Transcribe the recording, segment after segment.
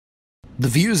The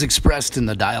views expressed in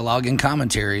the dialogue and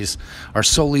commentaries are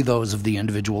solely those of the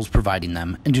individuals providing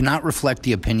them and do not reflect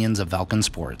the opinions of Valken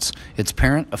Sports, its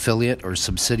parent, affiliate, or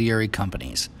subsidiary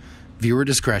companies. Viewer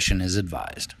discretion is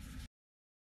advised.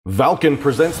 Valken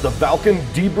presents the Valken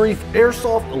Debrief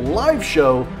Airsoft live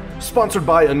show, sponsored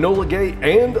by Enola Gay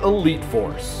and Elite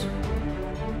Force.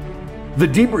 The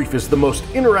Debrief is the most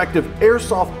interactive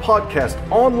airsoft podcast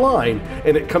online,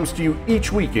 and it comes to you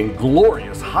each week in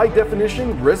glorious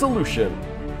high-definition resolution.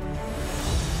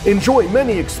 Enjoy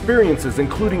many experiences,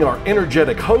 including our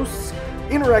energetic hosts,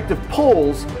 interactive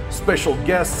polls, special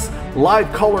guests, live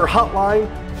caller hotline,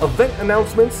 event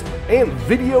announcements, and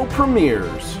video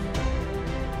premieres.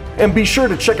 And be sure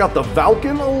to check out the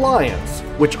Valken Alliance,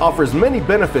 which offers many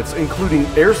benefits, including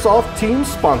airsoft team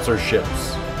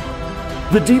sponsorships.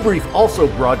 The Debrief also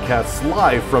broadcasts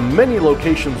live from many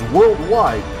locations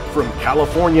worldwide, from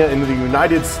California in the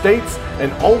United States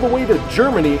and all the way to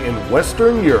Germany and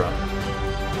Western Europe.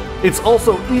 It's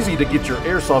also easy to get your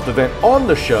airsoft event on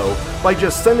the show by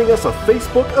just sending us a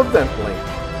Facebook event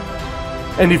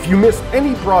link. And if you miss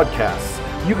any broadcasts,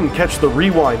 you can catch the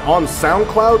rewind on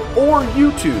SoundCloud or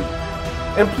YouTube.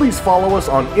 And please follow us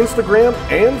on Instagram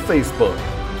and Facebook.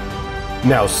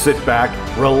 Now sit back,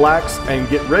 relax, and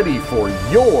get ready for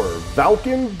your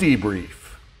Valken Debrief.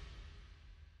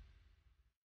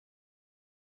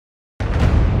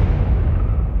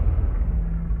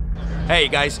 Hey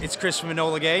guys, it's Chris from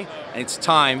Enola Gay, and it's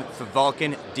time for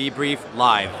Valken Debrief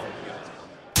Live.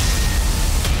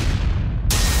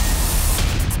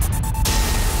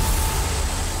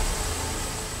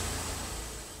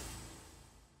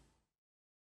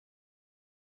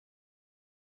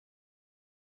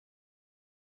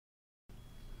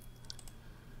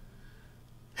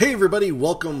 Hey everybody,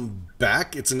 welcome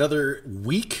back. It's another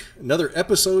week, another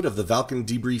episode of the Valken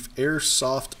Debrief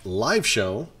Airsoft live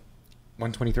show.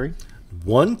 123?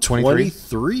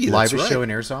 123, that's Livest right. show in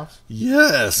Airsoft?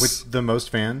 Yes. With the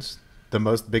most fans, the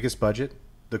biggest budget,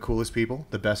 the coolest people,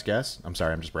 the best guests. I'm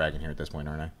sorry, I'm just bragging here at this point,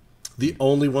 aren't I? The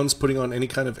only ones putting on any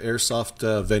kind of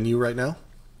airsoft venue right now?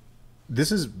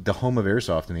 This is the home of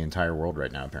Airsoft in the entire world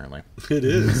right now, apparently. It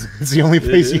is. It's the only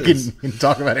place you can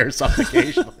talk about Airsoft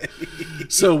occasionally.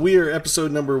 So we are episode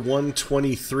number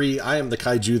 123. I am the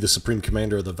Kaiju, the Supreme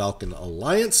Commander of the Valken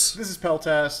Alliance. This is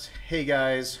Peltast. Hey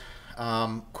guys,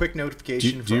 quick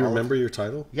notification. Do you remember your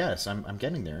title? Yes, I'm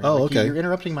getting there. Oh, okay. You're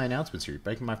interrupting my announcements here. You're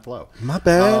breaking my flow. My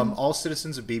bad. All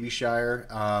citizens of Babyshire.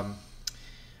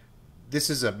 This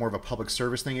is more of a public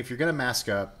service thing. If you're going to mask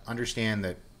up, understand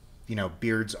that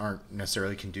beards aren't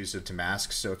necessarily conducive to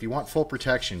masks. So if you want full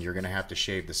protection, you're going to have to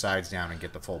shave the sides down and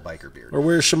get the full biker beard. Or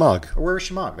wear a shamag. Or wear a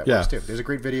shamag. That works too. There's a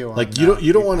great video on. Like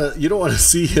you don't want to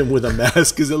see him with a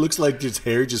mask because it looks like his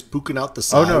hair just pooking out the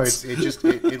sides. Oh no,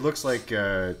 it looks like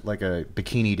a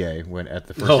bikini day when at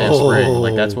the first day of spring.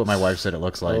 Like that's what my wife said it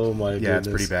looks like. Oh my goodness. Yeah, it's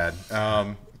pretty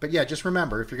bad. But yeah, just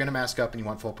remember if you're going to mask up and you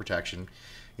want full protection,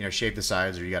 shave the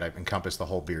sides, or you got to encompass the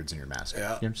whole beards in your mask.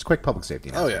 Yeah. Just quick public safety.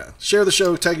 Oh, yeah. Share the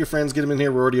show, tag your friends, get them in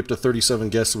here. We're already up to 37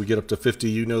 guests, so we get up to 50.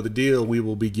 You know the deal. We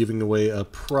will be giving away a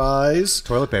prize.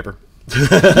 Toilet paper.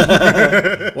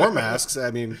 Or masks. I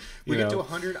mean, we get to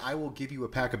 100, I will give you a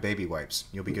pack of baby wipes.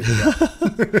 You'll be good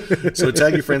to go. So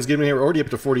tag your friends, get them in here. We're already up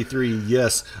to 43.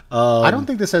 Yes. I don't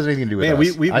think this has anything to do with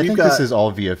us. I think this is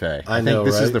all VFA. I think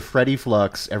this is the Freddy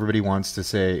Flux. Everybody wants to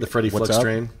say the Freddy Flux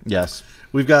train. Yes.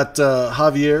 We've got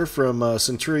Javier from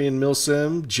Centurion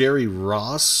Milsim, Jerry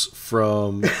Ross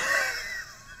from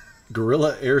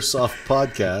Gorilla Airsoft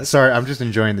Podcast. Sorry, I'm just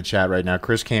enjoying the chat right now.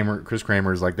 Chris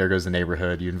Kramer is like, there goes the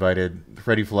neighborhood. You invited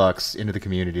Freddy Flux into the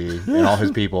community and all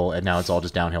his people, and now it's all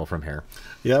just downhill from here.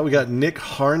 Yeah, we got Nick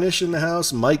Harnish in the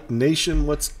house. Mike Nation,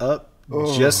 what's up?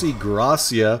 Oh. Jesse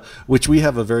Gracia, which we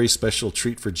have a very special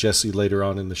treat for Jesse later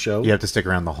on in the show. You have to stick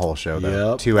around the whole show,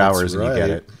 though. Yep, 2 hours and you get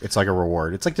it. It's like a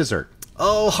reward. It's like dessert.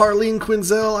 Oh, Harleen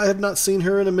Quinzel. I have not seen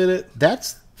her in a minute.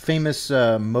 That's famous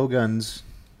Mogun's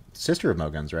sister of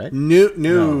Mogun's, right? No.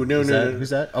 Who's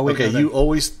that? Oh, wait, okay, you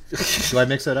always... Do I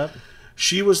mix that up?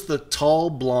 She was the tall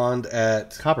blonde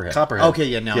at Copperhead. Okay,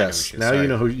 yeah, now I know who she is. Now you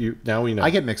know who you... Now we know. I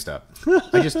get mixed up.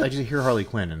 I just hear Harley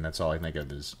Quinn, and that's all I think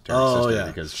of is Derek's sister,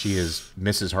 because she is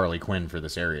Mrs. Harley Quinn for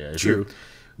this area. True.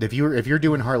 If you're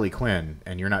doing Harley Quinn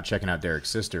and you're not checking out Derek's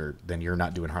sister, then you're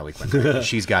not doing Harley Quinn. Right?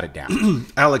 She's got it down.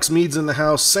 Alex Mead's in the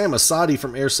house. Sam Asadi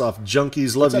from Airsoft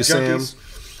Junkies. Love you, Sam.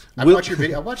 I'm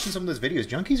watching some of those videos.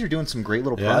 Junkies are doing some great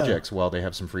little projects while they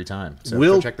have some free time. So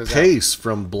Will check those Pace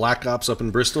from Black Ops up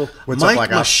in Bristol. Mike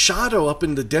Machado up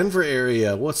in the Denver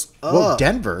area. What's up? Whoa,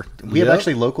 Denver. We have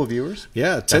actually local viewers?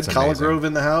 Yeah, Ted Colligrove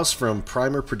in the house from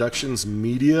Primer Productions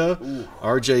Media. Ooh.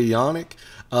 RJ Yannick.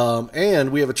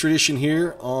 And we have a tradition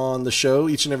here on the show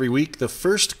each and every week. The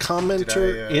first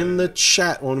commenter in the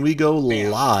chat when we go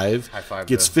live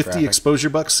gets 50 graphic. exposure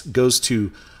bucks, goes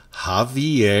to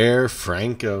Javier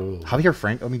Franco. Javier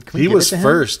Franco. I mean, can we He give was it to him?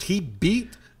 first. He beat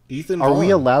Ethan Are Vaughn. we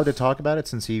allowed to talk about it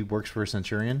since he works for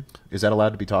Centurion? Is that allowed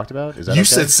to be talked about? Is that You okay?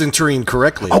 said Centurion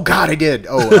correctly. Oh God, I did.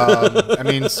 Oh, I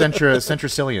mean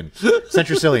Centracillion.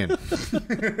 Centracillion.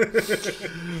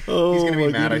 He's gonna be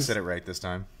mad. goodness. I said it right this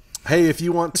time. Hey, if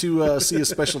you want to see a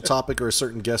special topic or a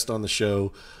certain guest on the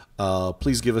show,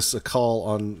 please give us a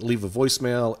call leave a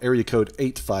voicemail, area code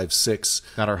 856.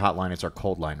 Not our hotline; it's our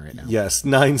cold line right now. Yes,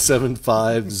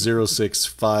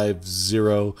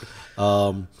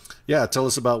 975-0650. Yeah, tell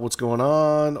us about what's going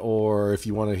on, or if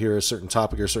you want to hear a certain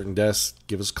topic or a certain guest,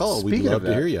 give us a call. We'd Speaking love of to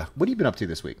that, hear you. What have you been up to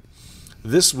this week?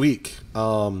 This week,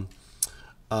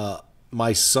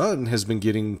 my son has been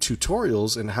getting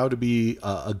tutorials in how to be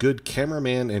a good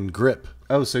cameraman and grip.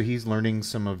 Oh, so he's learning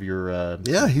some of your.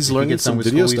 Yeah, he's did you learning get some with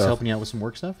video school, He's stuff. helping you out with some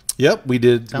work stuff. Yep, we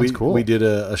did. Sounds cool. We did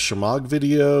a Shamog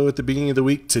video at the beginning of the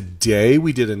week. Today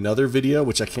we did another video,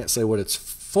 which I can't say what it's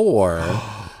for.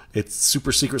 It's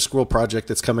super secret squirrel project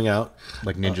that's coming out.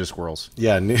 Like ninja squirrels.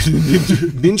 Yeah,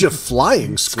 ninja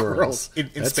flying squirrels. In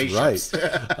That's spaceships.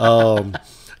 right.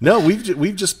 No,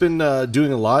 we've just been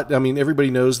doing a lot. I mean, everybody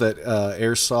knows that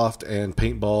airsoft and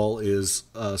paintball is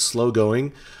slow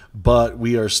going, but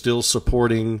we are still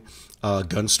supporting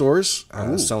gun stores,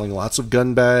 selling lots of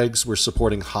gun bags. We're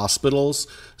supporting hospitals,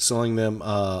 selling them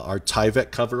our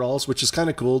Tyvek coveralls, which is kind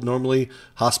of cool. Normally,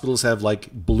 hospitals have like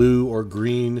blue or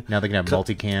green. Now they can have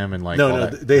multicam and like No, all no,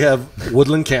 that. they have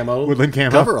woodland camo,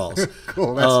 coveralls.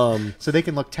 Cool. So they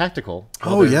can look tactical.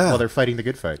 While they're fighting the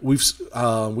good fight. We've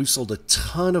sold a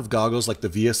ton of goggles, like the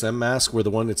VSM mask, where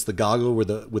it's the goggle with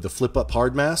the flip up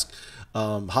hard mask.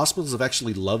 Hospitals have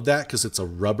actually loved that because it's a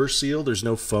rubber seal. There's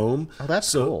no foam. Oh,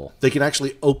 that's cool. They can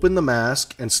actually open the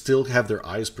mask and still have their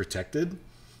eyes protected.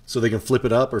 So they can flip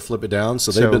it up or flip it down.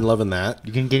 So they've been loving that.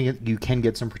 You can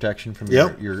get some protection from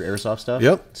Yep. your airsoft stuff.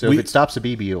 Yep. So if it stops a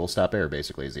BB, it will stop air.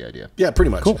 Basically, is the idea. Yeah,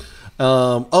 pretty much. Cool.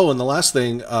 And the last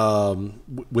thing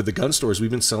with the gun stores,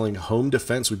 we've been selling home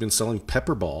defense. We've been selling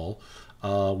pepper ball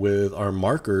with our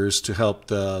markers to help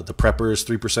the preppers,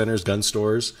 3%ers, gun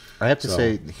stores. I have to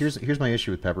say, here's my issue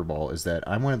with pepper ball is that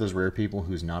I'm one of those rare people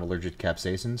who's not allergic to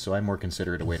capsaicin, so I more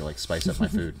consider it a way to like spice up my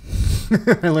food.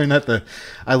 I learned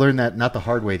that not the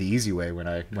hard way, the easy way when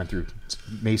I went through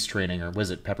mace training, or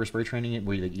was it pepper spray training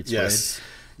where you eat sprayed? Yes.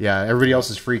 Yeah, everybody else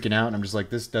is freaking out, and I'm just like,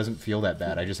 this doesn't feel that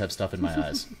bad. I just have stuff in my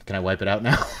eyes. Can I wipe it out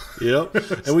now? Yep.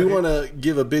 And we want to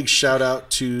give a big shout out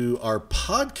to our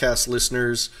podcast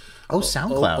listeners. Oh,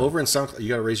 SoundCloud. Over in SoundCloud. You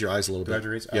got to raise your eyes a little bit. I have to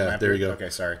raise- Yeah, there you go. Okay,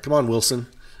 sorry. Come on, Wilson.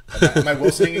 Am I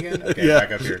Wilsoning again? Okay, Yeah.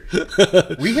 back up here.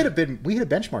 We hit a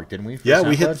benchmark, didn't we? for Yeah,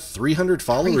 we hit SoundCloud? 300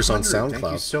 followers on 300. Thank you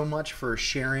SoundCloud. so much for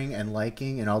sharing and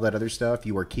liking and all that other stuff.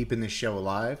 You are keeping this show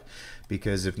alive,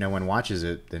 because if no one watches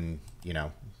it, then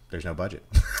there's no budget.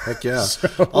 Heck yeah. So,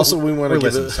 Also, we want to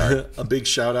we're give listening, a big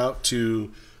shout out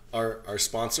to our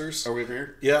sponsors. Are we over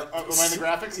here? Yeah. Am I in the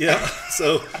graphics? Yeah.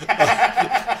 So,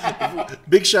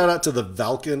 big shout out to the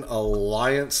Valken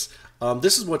Alliance.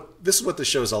 This is what the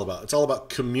show is all about. It's all about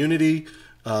community,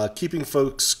 keeping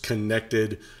folks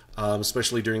connected,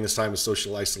 especially during this time of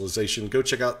social isolation. Go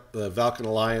check out the Valken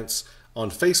Alliance on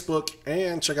Facebook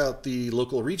and check out the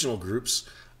local regional groups,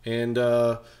 and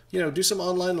do some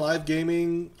online live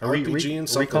gaming, RPG, and Are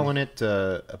something. we calling it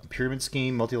a pyramid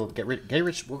scheme, get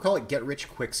rich? We'll call it get rich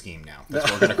quick scheme now. That's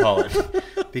what we're going to call it,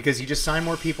 because you just sign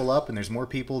more people up, and there's more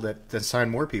people that sign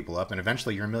more people up, and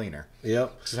eventually you're a millionaire.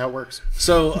 Yep. This is how it works.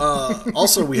 So,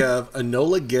 also we have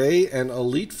Enola Gay and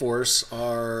Elite Force,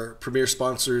 our premier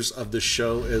sponsors of the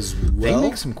show as well. They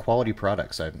make some quality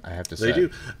products, I have to say. They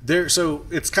do. So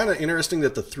it's kind of interesting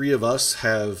that the three of us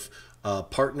have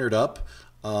partnered up.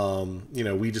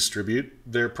 We distribute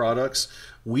their products.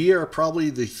 We are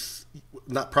probably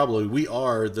we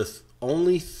are the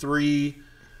only three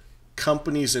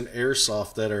companies in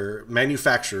airsoft that are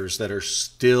manufacturers that are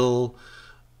still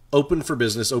open for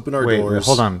business, open our doors. Wait,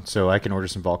 hold on. So I can order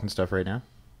some Valken stuff right now?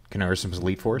 Can I order some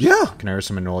Elite Force? Yeah. Can I order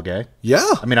some Enola Gay? Yeah.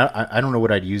 I mean, I don't know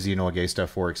what I'd use the Enola Gay stuff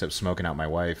for, except smoking out my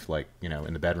wife,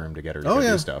 in the bedroom to get her to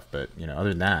do stuff. But, other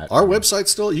than that. Our website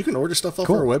still, you can order stuff off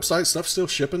our website. Stuff's still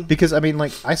shipping. Because,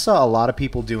 I saw a lot of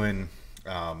people doing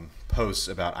posts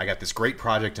about, I got this great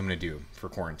project I'm going to do for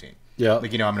quarantine. Yeah. I'm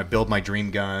going to build my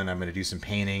dream gun. I'm going to do some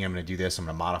painting. I'm going to do this. I'm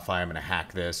going to modify. I'm going to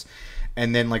hack this.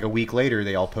 And then, a week later,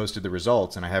 they all posted the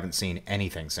results, and I haven't seen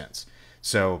anything since.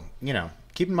 So,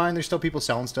 keep in mind there's still people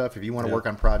selling stuff. If you want to work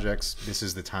on projects, this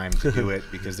is the time to do it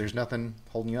because there's nothing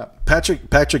holding you up.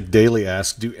 Patrick Daly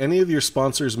asks, do any of your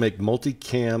sponsors make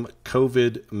multicam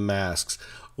COVID masks?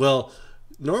 Well,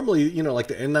 normally, like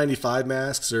the N95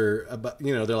 masks are about,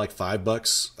 they're like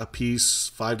 $5 a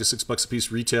piece, $5 to $6 a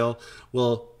piece retail.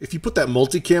 Well, if you put that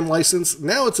multicam license,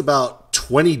 now it's about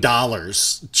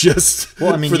 $20 just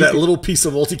for that little piece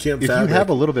of multicam fabric. If you have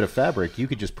a little bit of fabric, you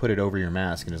could just put it over your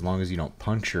mask, and as long as you don't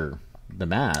puncture the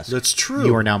mask, that's true.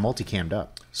 You are now multicammed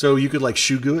up. So you could like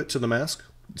shoe glue it to the mask,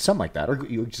 something like that, or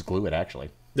you just glue it.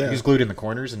 Actually, yeah. You just glue it in the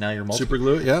corners, and now you're super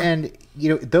glue it. Yeah, and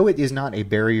though it is not a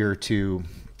barrier to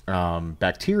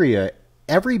bacteria,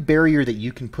 every barrier that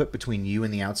you can put between you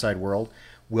and the outside world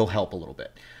will help a little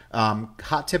bit.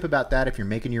 Hot tip about that: if you're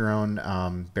making your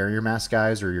own barrier mask,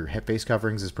 guys, or your face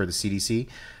coverings, as per the CDC.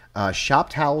 Shop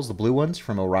towels, the blue ones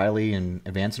from O'Reilly and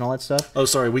Advance and all that stuff. Oh,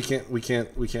 sorry, we can't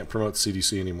promote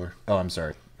CDC anymore. Oh, I'm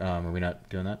sorry. Are we not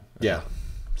doing that? Okay. Yeah.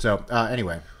 So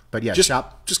anyway, but yeah,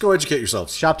 just go educate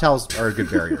yourselves. Shop towels are a good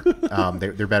barrier.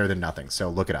 They're better than nothing. So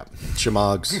look it up.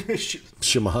 Shamogs.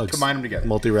 Combine them together.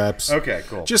 Multi-wraps. Okay,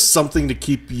 cool. Just something to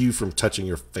keep you from touching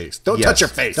your face. Don't touch your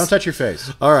face. Don't touch your face.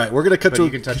 All right, we're gonna cut to.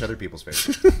 You can touch other people's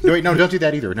faces. Wait, no, don't do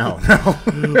that either. No.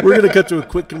 We're gonna cut to a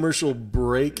quick commercial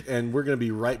break, and we're gonna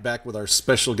be right back with our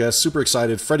special guest. Super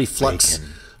excited, Freddy Flux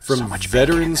from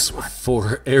Veterans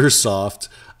for Airsoft.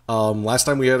 Last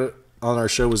time we had it on our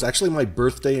show was actually my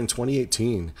birthday in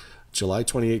 2018. July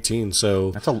 2018.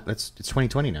 So it's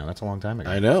 2020 now. That's a long time ago.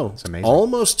 I know. It's amazing.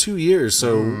 Almost 2 years.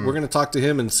 So we're going to talk to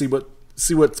him and see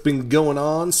what's been going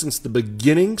on since the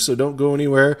beginning. So don't go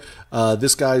anywhere.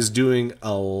 This guy's doing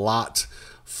a lot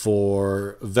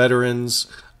for veterans.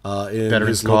 In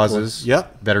veterans causes.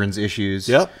 Yep. Veterans issues.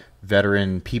 Yep.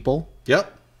 Veteran people.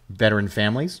 Yep. Veteran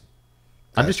families.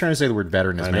 I'm just trying to say the word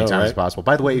veteran as many times as possible.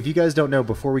 By the way, if you guys don't know,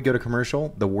 before we go to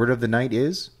commercial, the word of the night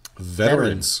is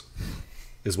veterans.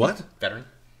 Is what? Veteran.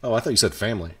 Oh, I thought you said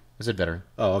family. I said veteran.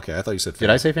 Oh, okay. I thought you said family.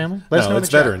 Did I say family? No, it's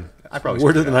veteran. I probably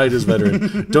Word of the night is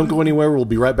veteran. Don't go anywhere. We'll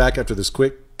be right back after this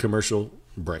quick commercial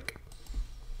break.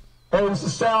 Hey, this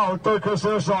is Sal with Third Coast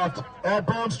Airsoft at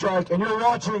Bone Strike, and you're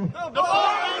watching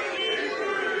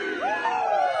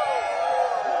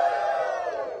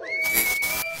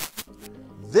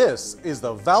This is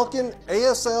the Valken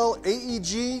ASL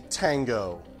AEG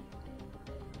Tango.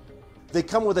 They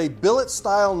come with a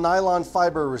billet-style nylon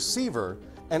fiber receiver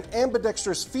and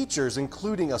ambidextrous features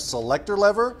including a selector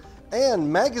lever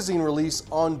and magazine release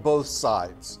on both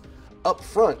sides. Up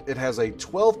front, it has a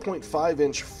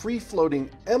 12.5-inch free-floating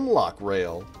M-LOK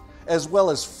rail, as well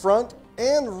as front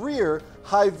and rear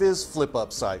high-vis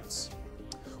flip-up sights.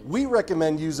 We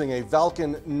recommend using a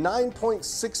Valken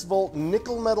 9.6-volt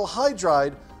nickel-metal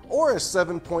hydride or a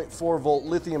 7.4-volt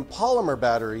lithium polymer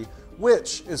battery,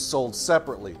 which is sold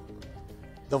separately.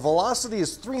 The velocity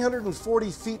is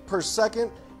 340 feet per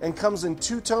second and comes in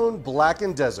two-tone black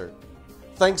and desert.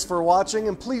 Thanks for watching,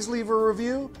 and please leave a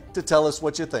review to tell us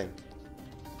what you think.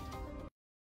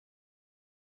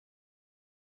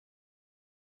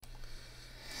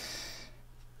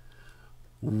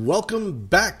 Welcome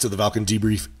back to the Valken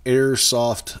Debrief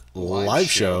Airsoft live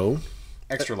show.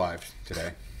 Extra live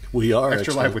today. We are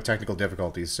extra live with technical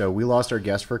difficulties. So we lost our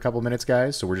guest for a couple minutes,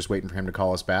 guys. So we're just waiting for him to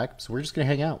call us back. So we're just going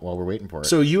to hang out while we're waiting for it.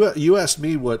 So you asked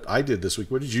me what I did this week.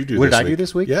 What did you do? What did I do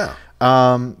this week? Yeah.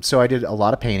 So I did a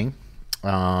lot of painting,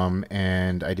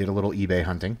 and I did a little eBay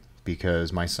hunting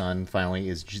because my son finally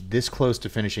is this close to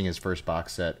finishing his first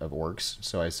box set of orcs.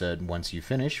 So I said, once you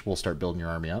finish, we'll start building your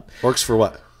army up. Orcs for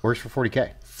what? Orcs for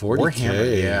 40K. 40K.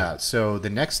 Warhammer, yeah. So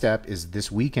the next step is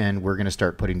this weekend we're going to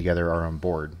start putting together our own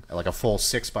board, like a full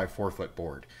 6x4 foot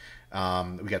board.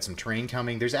 We got some terrain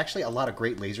coming. There's actually a lot of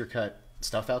great laser cut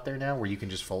stuff out there now where you can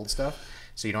just fold stuff,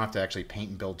 so you don't have to actually paint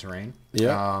and build terrain.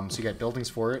 Yeah. So you got buildings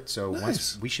for it. So nice.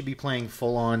 Once we should be playing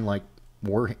full on like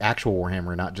actual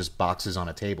Warhammer, not just boxes on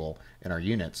a table in our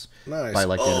units. Nice. By,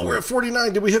 like, we're at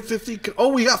 49. Did we hit 50? Oh,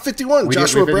 we got 51. We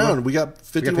Joshua did, Brown. We got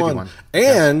 51.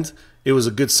 And it was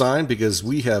a good sign because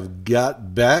we have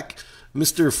got back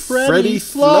Mr. Freddy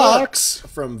Flux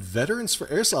from Veterans for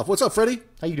Airsoft. What's up, Freddy?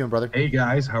 How you doing, brother? Hey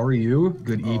guys, how are you?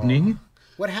 Good evening.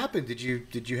 What happened? Did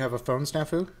you have a phone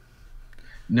snafu?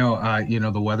 No,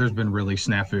 the weather's been really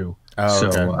snafu.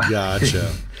 Oh, so, okay.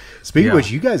 Gotcha. Speaking of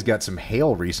which, you guys got some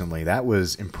hail recently. That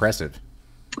was impressive.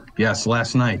 Yes,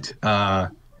 last night.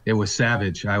 It was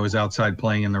savage. I was outside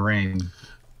playing in the rain.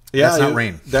 Yeah, that's not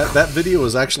rain. That video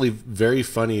was actually very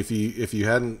funny. If you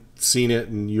hadn't seen it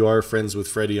and you are friends with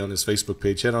Freddy on his Facebook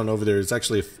page, head on over there. It's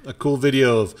actually a cool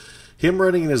video of him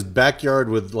running in his backyard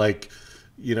with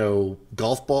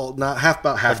golf ball, not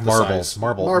about half Like the marble, size,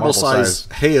 marble size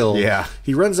size. hail. Yeah.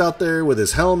 He runs out there with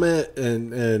his helmet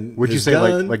and Would you his say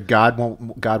gun. like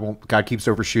God keeps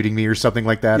overshooting me or something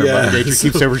like that, or Yeah. Mother Nature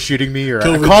keeps overshooting me, or I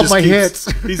COVID called just my keeps-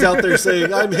 hits? He's out there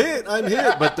saying, "I'm hit,"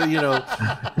 but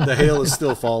the hail is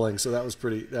still falling. So that was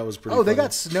pretty. Oh, they funny.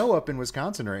 got snow up in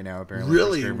Wisconsin right now. Apparently,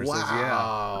 really Kramer says,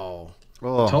 wow. yeah.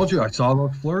 Oh. Told you I saw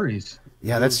those flurries.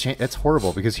 Yeah, that's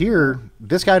horrible because here,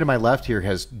 this guy to my left here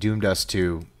has doomed us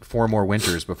to 4 more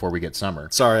winters before we get summer.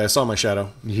 Sorry, I saw my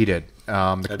shadow. He did.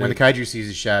 When the kaiju sees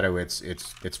his shadow,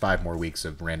 it's 5 more weeks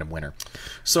of random winter.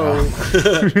 So,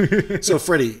 so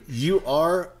Freddie, you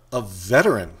are a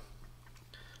veteran.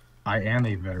 I am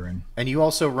a veteran. And you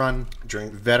also run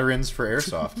Drink. Veterans for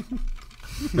Airsoft.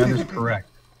 That is correct.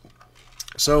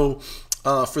 So,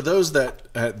 for those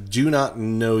that do not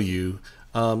know you,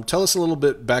 tell us a little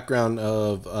bit background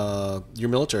of your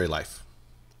military life.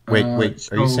 Wait,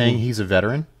 are you saying he's a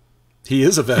veteran? He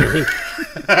is a veteran.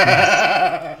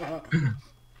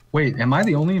 Wait, am I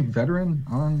the only veteran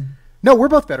on? No, we're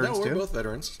both veterans No, we're too. both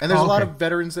veterans. And there's a lot okay. of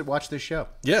veterans that watch this show.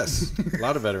 Yes, a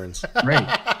lot of veterans. Great.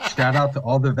 Shout out to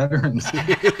all the veterans.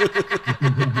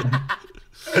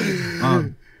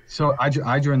 So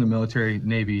I joined the military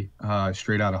Navy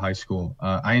straight out of high school.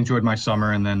 I enjoyed my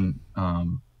summer, and then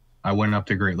I went up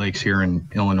to Great Lakes here in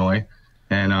Illinois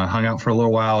and hung out for a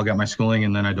little while, got my schooling,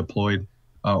 and then I deployed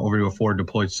over to a forward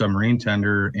deployed submarine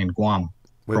tender in Guam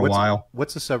for a while.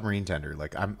 What's a submarine tender?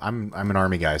 Like I'm an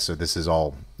Army guy, so this is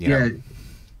all you know.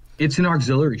 It's an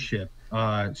auxiliary ship.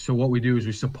 So what we do is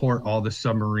we support all the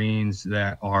submarines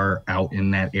that are out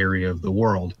in that area of the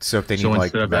world. So if they need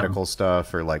like medical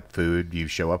stuff or like food, you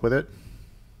show up with it?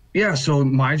 Yeah, so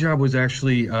my job was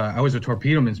actually, I was a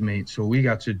torpedoman's mate, so we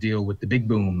got to deal with the big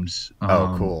booms.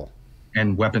 Oh, cool.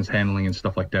 And weapons handling and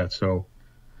stuff like that. So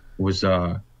it was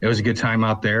a good time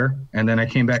out there. And then I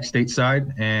came back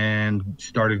stateside and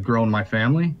started growing my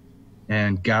family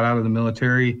and got out of the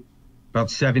military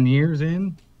about 7 years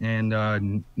in. And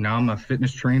now I'm a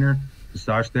fitness trainer,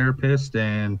 massage therapist,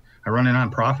 and I run a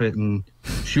nonprofit and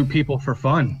shoot people for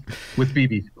fun with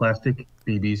BBs, plastic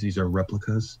BBs. These are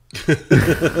replicas.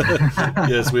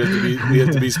 Yes, we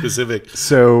have to be specific.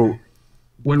 So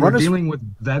when we're dealing with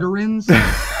veterans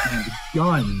and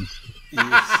guns,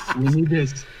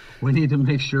 we need to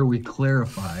make sure we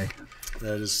clarify.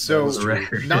 That is so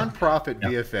record. Nonprofit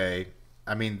VFA.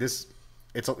 I mean,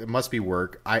 it must be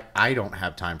work. I don't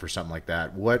have time for something like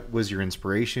that. What was your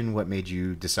inspiration? What made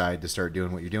you decide to start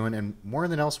doing what you're doing? And more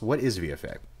than else, what is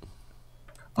VFA?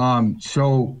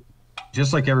 So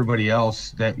just like everybody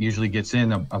else that usually gets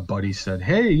in, a buddy said,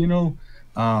 hey, you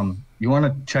want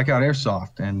to check out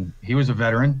Airsoft? And he was a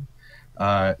veteran.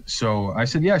 So I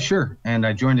said, yeah, sure. And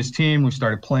I joined his team. We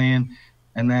started playing.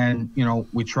 And then,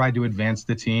 we tried to advance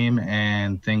the team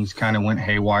and things kind of went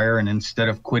haywire. And instead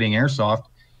of quitting Airsoft,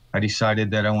 I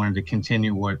decided that I wanted to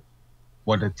continue what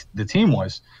the team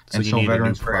was. And so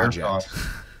Veterans for Airsoft.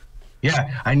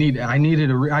 Yeah, I needed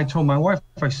I told my wife,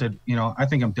 I said, I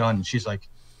think I'm done. And she's like,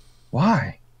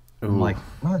 why? Ooh. I'm like,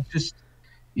 well, just,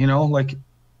 I don't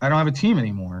have a team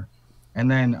anymore. And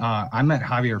then I met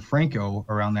Javier Franco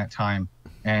around that time.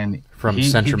 And from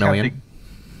Central Million?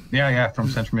 Yeah, from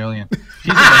Central Million.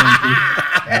 He's a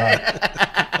veteran.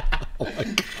 Oh my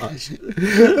gosh.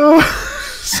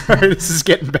 Sorry, this is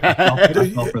getting bad. I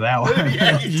fell for that one.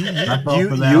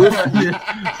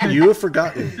 You have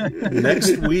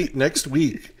forgotten. Next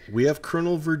week, we have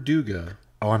Colonel Verduga.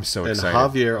 Oh, I'm so excited.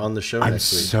 And Javier on the show I'm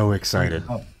next week. so excited.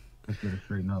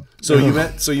 So you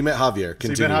met Javier. Continue. So you met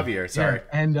Javier, sorry.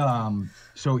 Yeah, and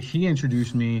so he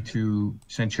introduced me to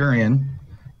Centurion,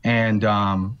 and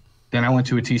then I went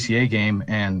to a TCA game,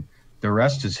 and the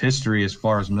rest is history as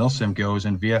far as MilSim goes,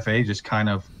 and VFA just kind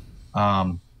of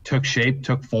took shape,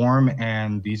 took form,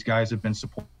 and these guys have been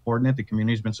supporting it. The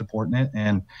community's been supporting it,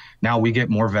 and now we get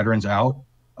more veterans out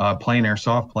playing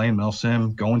Airsoft, playing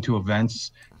MilSim, going to events,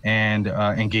 and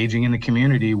engaging in the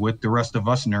community with the rest of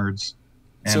us nerds.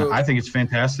 And I think it's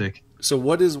fantastic. So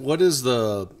what is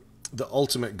the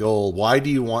ultimate goal? Why do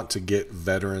you want to get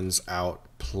veterans out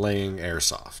playing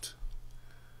Airsoft?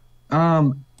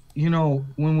 When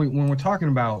we're talking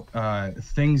about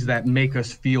things that make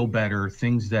us feel better,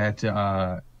 things that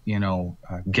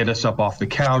get us up off the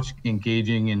couch,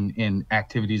 engaging in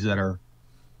activities that are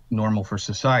normal for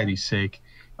society's sake,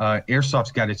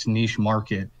 Airsoft's got its niche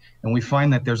market, and we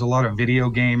find that there's a lot of video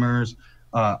gamers,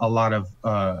 a lot of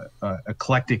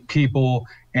eclectic people,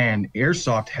 and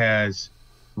Airsoft has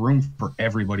room for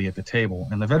everybody at the table.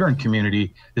 And the veteran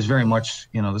community is very much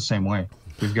the same way.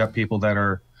 We've got people that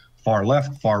are far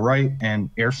left, far right, and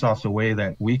Airsoft's a way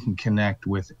that we can connect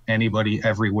with anybody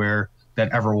everywhere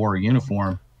that ever wore a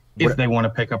uniform if they want to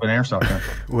pick up an airsoft gun.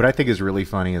 What I think is really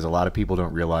funny is a lot of people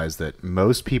don't realize that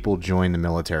most people join the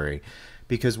military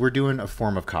because we're doing a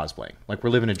form of cosplay. Like, we're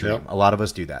living a dream. Yep. A lot of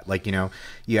us do that. Like, you know,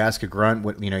 you ask a grunt,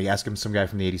 what, you know, you ask him, some guy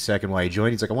from the 82nd why he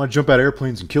joined. He's like, I want to jump out of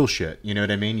airplanes and kill shit. You know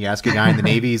what I mean? You ask a guy in the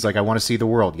Navy, he's like, I want to see the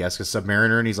world. You ask a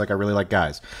submariner, and he's like, I really like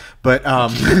guys. But, oh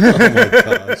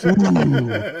my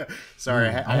gosh. Sorry.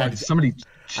 I had somebody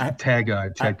tag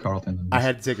Chad Carlton. I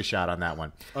had to take a shot on that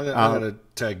one. I'm going to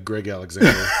tag Greg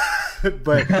Alexander.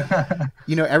 But,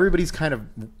 you know, everybody's kind of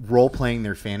role-playing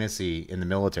their fantasy in the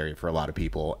military for a lot of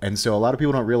people. And so a lot of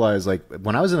people don't realize, like,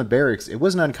 when I was in the barracks, it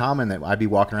wasn't uncommon that I'd be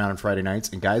walking around on Friday nights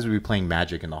and guys would be playing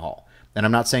Magic in the hall. And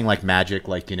I'm not saying, like, Magic,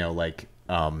 like, you know, like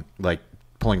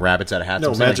pulling rabbits out of hats.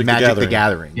 No, Magic the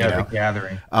Gathering. Yeah, the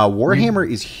Gathering. Warhammer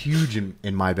is huge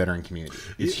in my veteran community.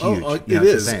 It's huge. It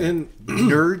is. And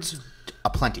nerds...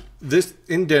 Aplenty. This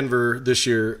in Denver this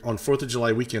year on 4th of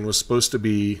July weekend was supposed to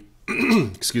be,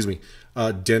 excuse me,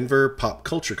 Denver Pop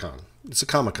Culture Con. It's a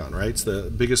Comic-Con, right? It's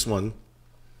the biggest one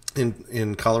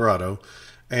in Colorado,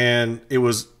 and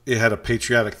it had a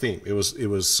patriotic theme. It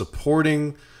was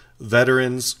supporting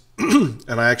veterans, and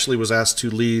I actually was asked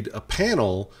to lead a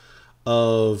panel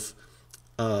of,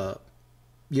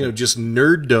 you know, just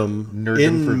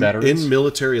nerddom for veterans in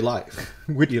military life.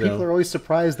 Which people are always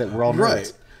surprised that we're all nerds.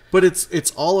 Right. But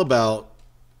it's all about,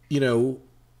 you know,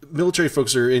 military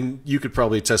folks are in, you could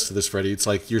probably attest to this, Freddie. It's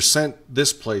like you're sent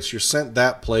this place, you're sent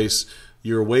that place,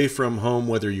 you're away from home,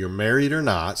 whether you're married or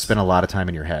not. Spend a lot of time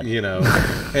in your head. You know,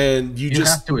 and you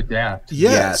just have to adapt.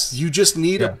 Yes. You just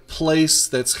need a place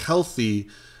that's healthy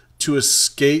to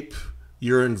escape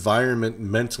your environment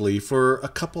mentally for a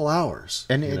couple hours.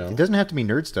 And it doesn't have to be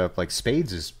nerd stuff. Like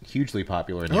Spades is hugely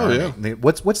popular in the Army. Yeah.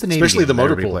 What's the name? Especially the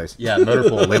motor pool. Yeah, motor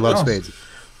pool. They love Spades.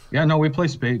 Yeah, no, we play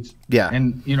Spades. Yeah.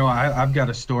 And, you know, I've got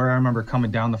a story. I remember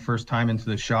coming down the first time into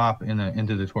the shop,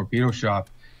 into the torpedo shop,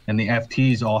 and the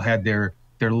FTs all had their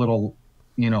little,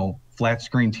 you know, flat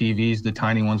screen TVs, the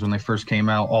tiny ones when they first came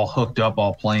out, all hooked up,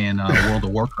 all playing World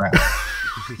of Warcraft.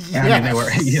 Yes. I mean, they were,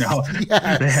 you know,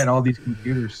 they had all these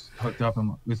computers hooked up,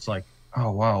 and it's like,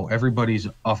 oh, wow, everybody's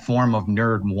a form of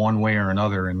nerd one way or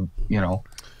another. And, you know,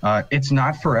 it's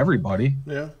not for everybody.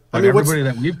 Yeah. But I mean, everybody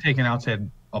that we've taken out's had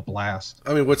a blast.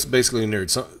 I mean, what's basically a nerd?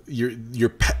 So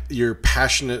you're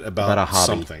passionate about a hobby.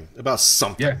 something.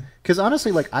 Yeah. Because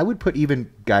honestly, like, I would put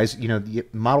even guys, you know, the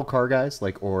model car guys,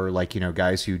 like, or like, you know,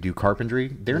 guys who do carpentry,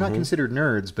 they're not considered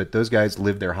nerds, but those guys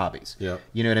live their hobbies. Yeah.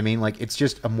 You know what I mean? Like, it's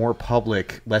just a more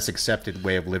public, less accepted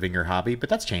way of living your hobby, but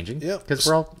that's changing. Yeah. Because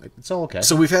it's all okay.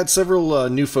 So we've had several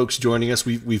new folks joining us.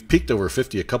 We've peaked over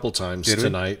 50 a couple times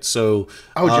tonight. So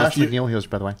Josh McNeil, he was,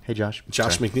 by the way. Hey, Josh.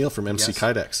 Josh McNeil from MC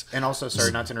Kydex. And also,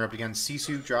 sorry, not to interrupt again,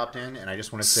 Sisu dropped in, and I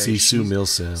just want to say Sisu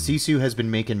Milsim. Sisu has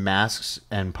been making masks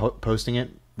and posting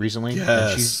it recently. Yes.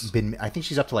 And she's been, I think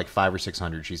she's up to like 500 or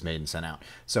 600 she's made and sent out.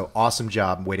 So awesome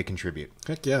job, way to contribute.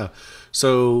 Heck yeah.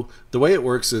 So the way it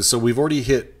works is, so we've already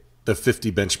hit the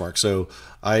 50 benchmark. So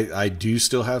I do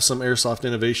still have some Airsoft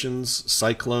Innovations,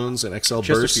 Cyclones, and XL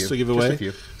Bursts to give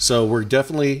away. So we're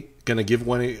definitely going to give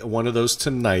one of those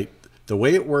tonight. The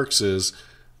way it works is,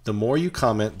 the more you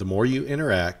comment, the more you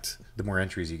interact, the more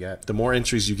entries you get. The more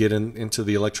entries you get into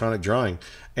the electronic drawing.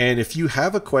 And if you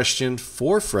have a question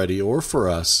for Freddie or for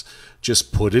us,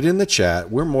 just put it in the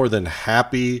chat. We're more than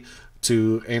happy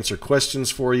to answer questions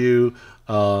for you,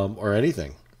 or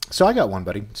anything. So I got one,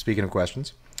 buddy. Speaking of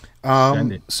questions.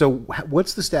 So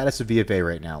what's the status of VFA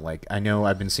right now? Like, I know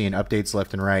I've been seeing updates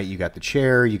left and right. You got the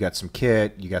chair, you got some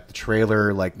kit, you got the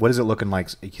trailer. Like, what is it looking like?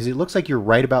 Because it looks like you're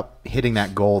right about hitting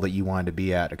that goal that you wanted to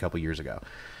be at a couple years ago.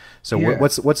 So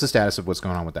what's the status of what's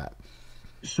going on with that?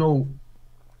 So,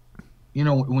 you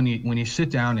know, when you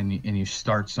sit down and you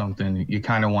start something, you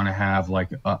kind of want to have like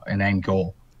an end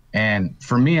goal. And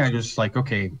for me, I just like,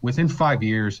 okay, within 5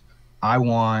 years, I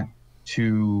want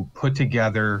to put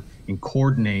together and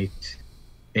coordinate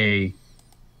a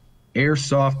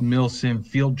airsoft milsim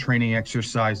field training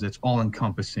exercise that's all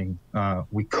encompassing.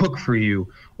 We cook for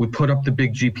you. We put up the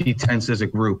big GP tents as a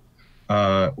group.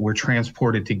 We're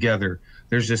transported together.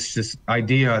 There's this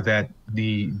idea that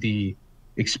the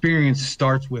experience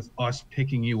starts with us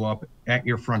picking you up at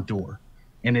your front door,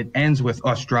 and it ends with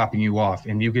us dropping you off,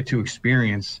 and you get to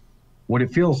experience what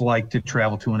it feels like to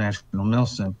travel to a national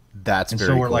milsim. That's and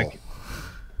very so we're cool. like,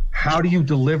 how do you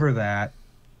deliver that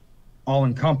all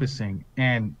encompassing?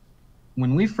 And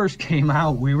when we first came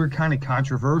out, we were kind of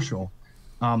controversial.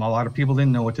 A lot of people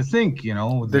didn't know what to think. You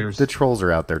know, the trolls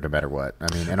are out there no matter what.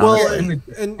 I mean,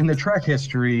 and in the track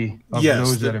history of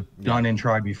those that have done and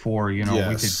tried before, you know,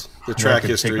 we could the track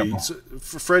history.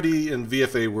 For Freddie and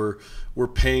VFA were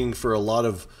paying for a lot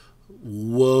of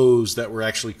woes that were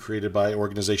actually created by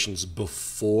organizations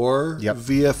before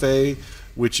VFA,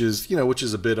 which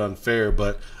is a bit unfair,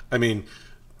 but I mean,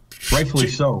 rightfully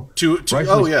so. To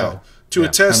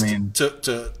attest I mean,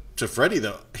 to Freddy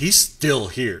though, he's still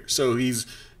here, so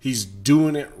he's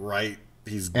doing it right.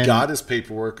 He's got his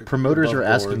paperwork. Promoters are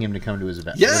asking him to come to his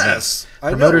event. Yes,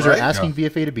 promoters are asking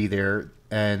VFA to be there,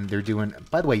 and they're doing.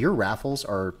 By the way, your raffles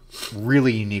are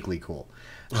really uniquely cool.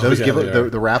 Those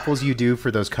the raffles you do for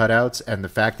those cutouts, and the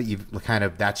fact that you've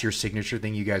that's your signature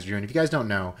thing you guys are doing. If you guys don't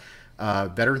know,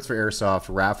 Veterans for Airsoft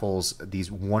raffles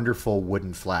these wonderful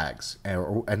wooden flags,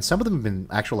 and some of them have been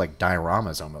actual like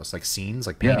dioramas, almost like scenes,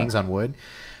 like paintings on wood,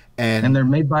 and they're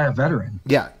made by a veteran.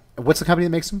 Yeah, what's the company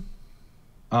that makes them?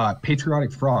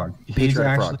 Patriotic Frog. He's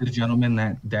actually the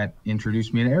gentleman that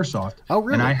introduced me to Airsoft. Oh,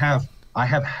 really? And I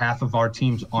have half of our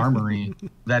team's armory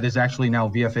that is actually now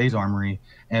VFA's armory.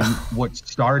 And what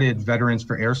started Veterans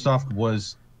for Airsoft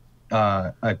was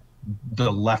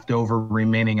the leftover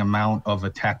remaining amount of a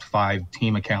TACT 5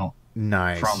 team account.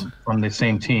 Nice. From the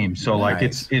same team. So like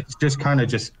it's just kind of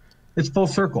it's full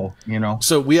circle, you know.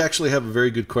 So we actually have a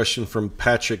very good question from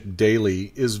Patrick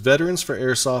Daly. Is Veterans for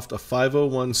Airsoft a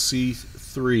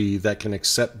 501c3 that can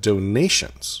accept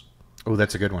donations? Oh,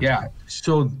 that's a good one. Yeah.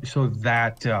 So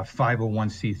that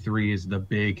 501c3 is the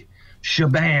big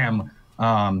shabam.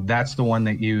 That's the one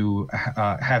that you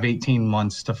have 18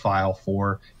 months to file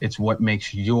for. It's what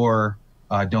makes your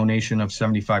donation of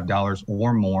 $75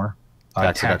 or more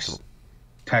tax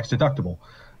deductible.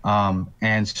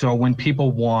 And so when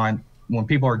people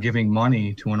are giving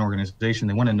money to an organization,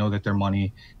 they want to know that their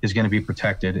money is going to be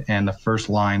protected. And the first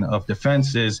line of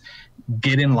defense is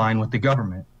get in line with the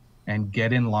government and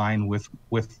get in line with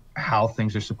how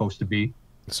things are supposed to be.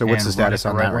 So what's the status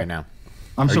on that right now?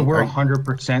 We're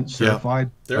 100%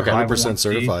 certified. They're 100%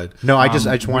 certified. No, I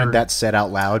just wanted that said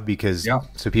out loud because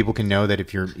so people can know that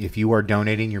if you are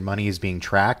donating, your money is being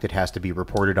tracked. It has to be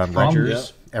reported on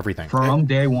ledgers, everything. From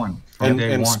day one.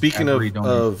 And speaking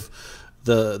of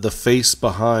the face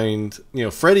behind,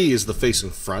 Freddy is the face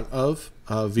in front of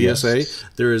VSA. Yes.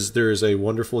 There is a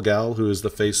wonderful gal who is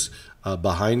the face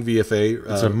behind VFA.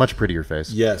 It's a much prettier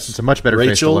face. Yes. It's a much better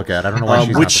face to look at. I don't know why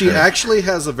she's which she actually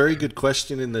has a very good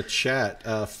question in the chat.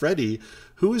 Freddy,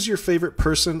 who is your favorite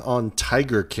person on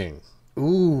Tiger King?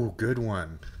 Ooh, good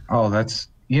one. Oh, that's,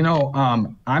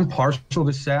 I'm partial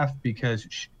to Saf because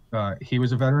he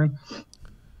was a veteran.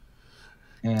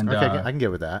 And okay, I can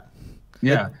get with that.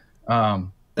 Yeah.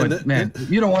 But man,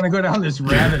 you don't want to go down this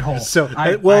rabbit hole. So,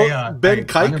 Ben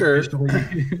Kiker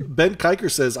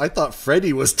says, "I thought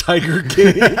Freddy was Tiger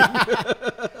King."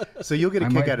 So you'll get a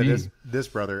kick out of this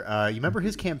brother. You remember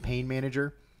his campaign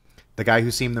manager, the guy who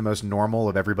seemed the most normal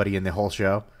of everybody in the whole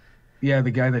show? Yeah,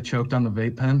 the guy that choked on the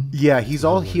vape pen. Yeah,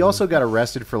 he also got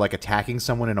arrested for like attacking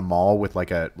someone in a mall with like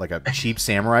a cheap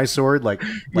samurai sword, like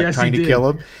yes, trying to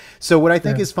kill him. So what I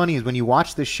think is funny is when you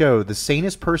watch this show, the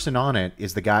sanest person on it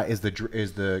is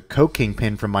the coke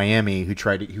kingpin from Miami who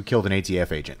killed an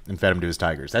ATF agent and fed him to his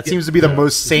tigers. That seems to be the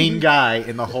most sane guy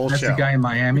in the whole show. That's the guy in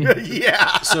Miami.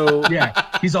 Yeah. So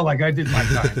yeah, he's all like, "I did my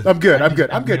time. I'm good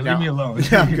now. Leave me alone."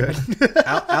 Yeah, I'm good.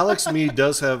 Alex Mead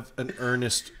does have an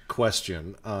earnest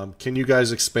question. Can you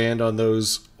guys expand on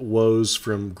those woes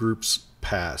from groups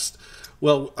past?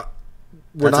 Well,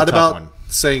 we're not about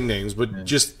saying names, but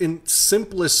just in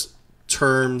simplest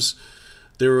terms,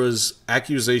 there was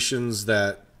accusations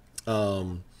that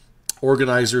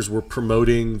organizers were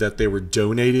promoting that they were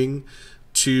donating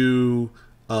to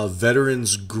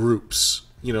veterans groups,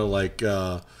 like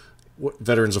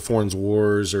Veterans of Foreign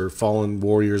Wars or Fallen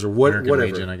Warriors or whatever.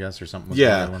 Legion, I guess, or something.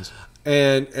 Yeah,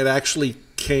 and it actually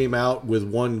came out with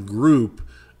one group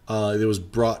that was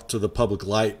brought to the public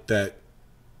light that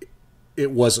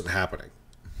it wasn't happening.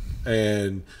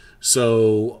 And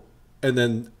so, and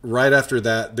then right after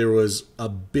that, there was a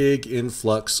big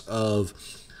influx of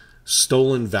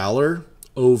stolen valor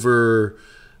over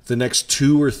the next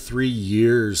 2 or 3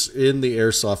 years in the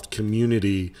airsoft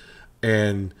community.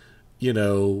 And,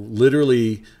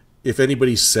 literally, if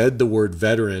anybody said the word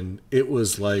veteran, it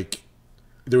was like,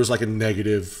 there was like a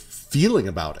negative feeling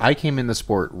about it. I came in the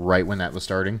sport right when that was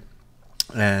starting.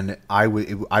 And I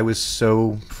was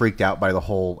so freaked out by the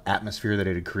whole atmosphere that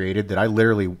it had created that I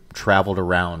literally traveled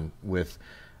around with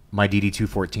my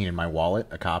DD-214 in my wallet,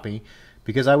 a copy,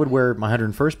 because I would wear my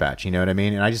 101st patch, you know what I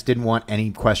mean? And I just didn't want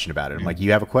any question about it. I'm like,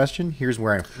 you have a question? Here's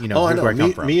where I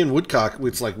come from. Me and Woodcock,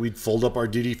 it's like we'd fold up our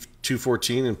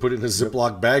DD-214 and put it in a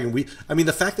Ziploc bag. And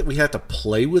the fact that we had to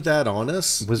play with that on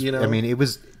us was, it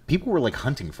was, people were like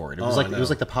hunting for it. It was it was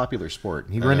like the popular sport.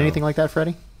 You run anything like that,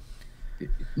 Freddie?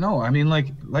 No, I mean,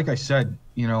 like I said,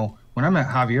 when I met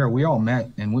Javier, we all met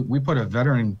and we put a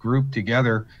veteran group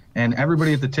together, and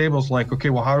everybody at the table's like, okay,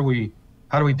 well, how do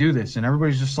we do this? And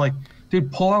everybody's just like,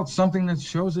 dude, pull out something that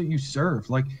shows that you serve.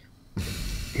 Like,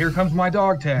 here comes my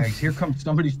dog tags. Here comes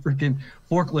somebody's freaking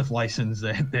forklift license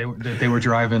that they were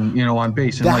driving, you know, on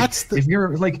base. And if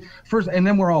you're like first, and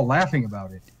then we're all laughing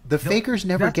about it. The fakers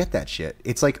never get that shit.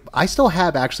 It's like, I still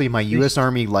have actually my U.S.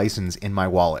 Army license in my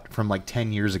wallet from like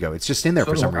 10 years ago. It's just in there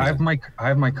for some reason. I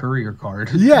have my courier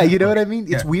card. Yeah, you know what I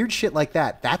mean? It's weird shit like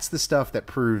that. That's the stuff that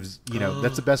proves, you know,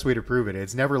 that's the best way to prove it.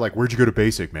 It's never like, where'd you go to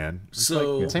basic, man? It's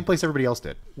like, same place everybody else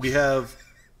did. We have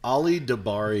Ali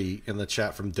Dabari in the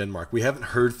chat from Denmark. We haven't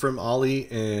heard from Ali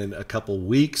in a couple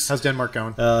weeks. How's Denmark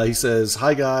going? He says,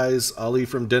 "Hi guys, Ali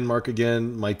from Denmark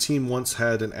again. My team once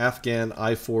had an Afghan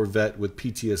I-4 vet with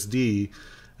PTSD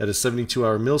at a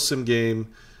 72-hour milsim game.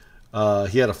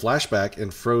 He had a flashback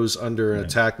and froze under an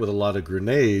attack with a lot of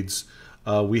grenades.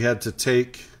 We had to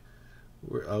take...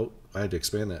 Oh, I had to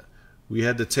expand that. We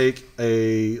had to take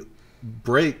a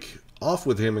break off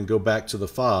with him and go back to the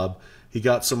fob. He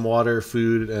got some water,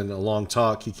 food, and a long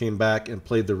talk. He came back and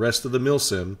played the rest of the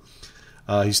milsim.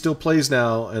 He still plays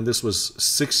now, and this was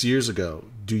 6 years ago.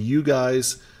 Do you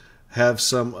guys have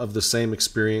some of the same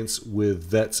experience with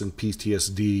vets and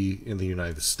PTSD in the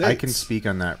United States?" I can speak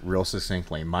on that real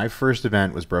succinctly. My first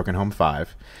event was Broken Home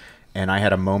 5, and I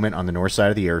had a moment on the north side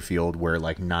of the airfield where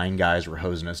like 9 guys were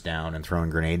hosing us down and throwing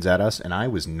grenades at us, and I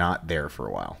was not there for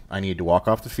a while. I needed to walk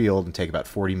off the field and take about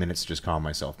 40 minutes to just calm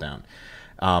myself down.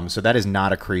 So that is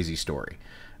not a crazy story.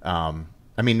 I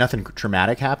mean, nothing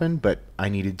traumatic happened, but I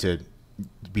needed to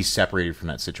be separated from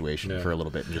that situation for a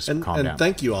little bit and just calm down. And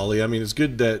thank you, Ollie. I mean, it's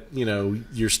good that, you know,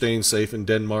 you're staying safe in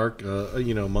Denmark,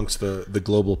 you know, amongst the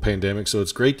global pandemic. So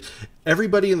it's great.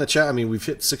 Everybody in the chat, I mean, we've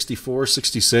hit 64,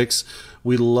 66.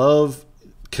 We love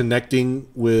connecting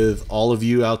with all of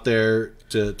you out there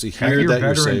to hear that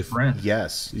you're safe. Friends.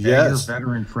 Yes. Yes. Your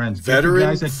veteran friends. Veteran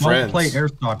guys that friends. Don't play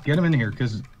airsoft, get them in here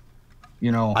because...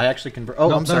 You know, I actually convert.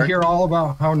 Oh, I'm sorry. They'll hear all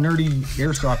about how nerdy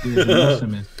airsoft is and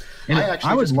milsim is. And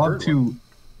I would love to.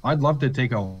 I'd love to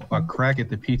take a crack at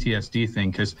the PTSD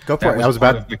thing because go for it. I was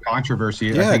part about of the controversy.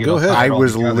 Yeah, go ahead. I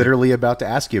was literally about to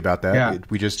ask you about that. Yeah.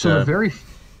 We just the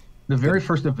very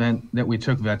first event that we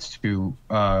took vets to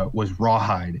was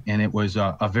Rawhide, and it was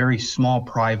a very small,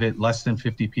 private, less than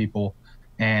 50 people,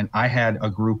 and I had a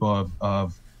group of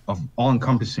all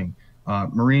encompassing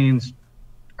Marines,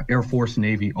 Air Force,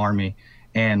 Navy, Army.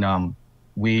 And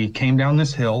we came down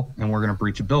this hill and we're going to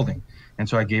breach a building. And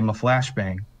so I gave him a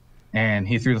flashbang and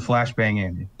he threw the flashbang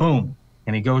in. Boom.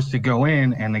 And he goes to go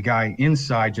in and the guy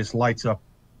inside just lights up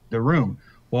the room.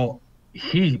 Well,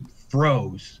 he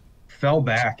froze, fell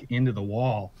back into the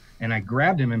wall, and I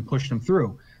grabbed him and pushed him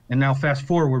through. And now fast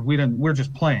forward, we're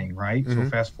just playing, right? So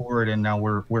fast forward and now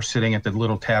we're sitting at the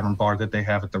little tavern bar that they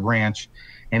have at the ranch.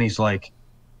 And he's like,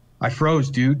 "I froze,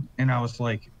 dude." And I was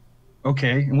like,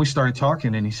 "Okay." And we started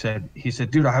talking and he said,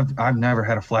 "Dude, I've never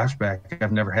had a flashback.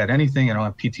 I've never had anything. I don't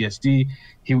have PTSD."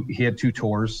 He had 2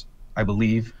 tours, I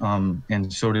believe.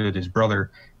 And so did his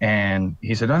brother. And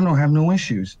he said, "I don't have no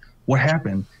issues. What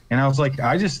happened?" And I was like,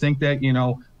 I just think that, you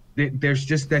know, there's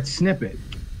just that snippet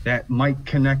that might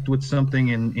connect with something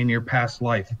in your past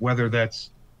life, whether that's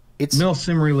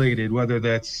milsim related, whether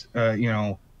that's, you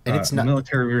know, and it's not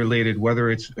military related, whether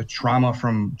it's a trauma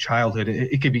from childhood.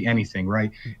 It could be anything,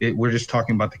 right? We're just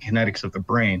talking about the kinetics of the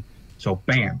brain. So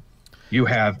bam, you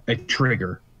have a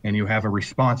trigger and you have a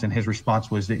response, and his response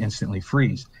was to instantly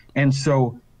freeze. And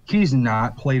so he's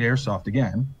not played airsoft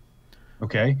again.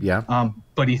 Okay. Yeah.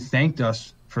 But he thanked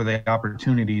us for the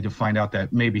opportunity to find out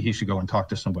that maybe he should go and talk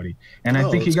to somebody. And I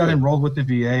think he got enrolled with the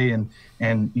VA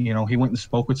and, you know, he went and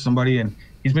spoke with somebody and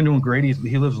he's been doing great.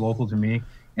 He lives local to me.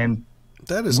 And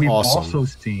that is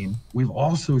awesome. We've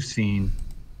also seen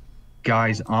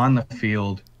guys on the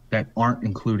field that aren't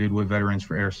included with Veterans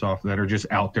for Airsoft that are just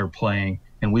out there playing,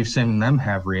 and we've seen them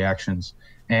have reactions.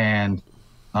 And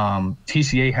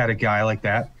TCA had a guy like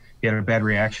that. He had a bad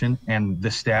reaction, and the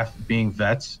staff, being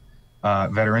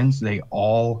veterans, they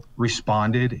all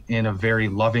responded in a very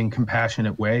loving,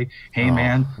 compassionate way. "Hey,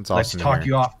 man, let's talk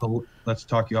you off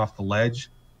the ledge.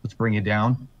 Let's bring you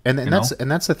down." And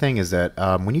that's the thing is that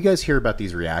when you guys hear about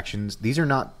these reactions, these are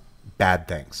not bad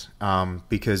things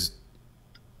because,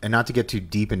 and not to get too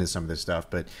deep into some of this stuff,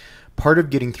 but part of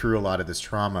getting through a lot of this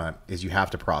trauma is you have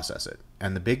to process it.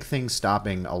 And the big thing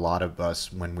stopping a lot of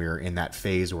us when we're in that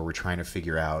phase where we're trying to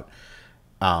figure out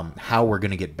how we're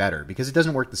going to get better, because it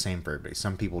doesn't work the same for everybody.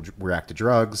 Some people react to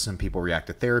drugs, some people react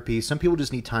to therapy, some people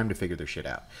just need time to figure their shit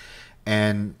out.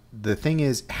 And the thing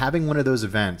is, having one of those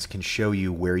events can show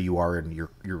you where you are in your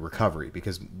recovery,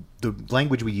 because the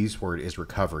language we use for it is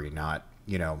recovery, not,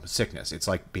 you know, sickness. It's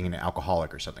like being an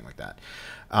alcoholic or something like that.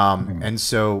 And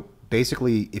so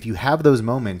basically, if you have those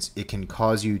moments, it can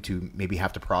cause you to maybe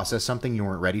have to process something you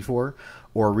weren't ready for,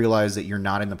 or realize that you're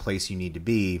not in the place you need to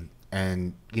be.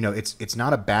 And, you know, it's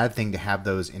not a bad thing to have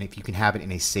those, and if you can have it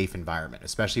in a safe environment,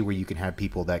 especially where you can have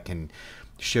people that can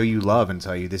show you love and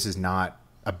tell you this is not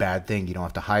a bad thing. You don't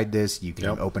have to hide this. You can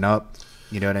open up.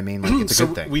 You know what I mean? Like, it's a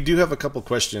good thing. We do have a couple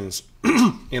questions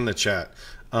in the chat.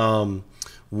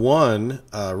 One,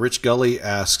 Rich Gully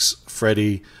asks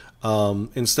Freddie,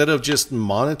 instead of just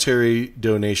monetary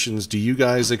donations, do you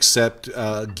guys accept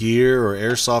gear or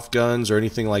airsoft guns or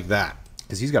anything like that?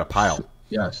 Because he's got a pile.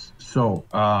 Yes. So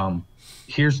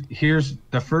here's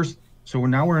the first. So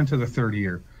now we're into the third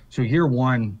year. So year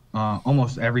one,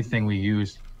 almost everything we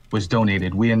used was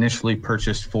donated. We initially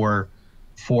purchased for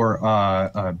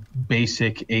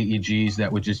basic AEGs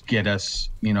that would just get us,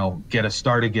 you know, get us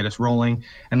started, get us rolling.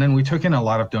 And then we took in a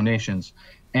lot of donations.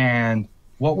 And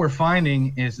what we're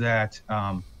finding is that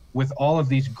with all of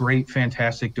these great,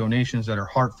 fantastic donations that are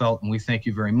heartfelt, and we thank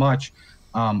you very much,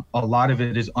 a lot of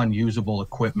it is unusable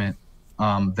equipment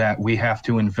that we have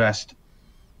to invest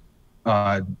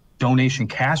cash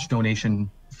donation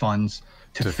funds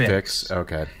to fix.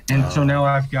 Okay. And so now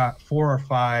I've got 4 or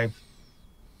 5.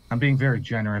 I'm being very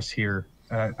generous here.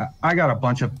 I got a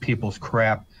bunch of people's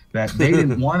crap that they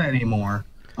didn't want anymore.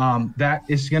 That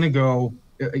is going to go,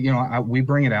 you know, we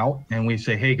bring it out and we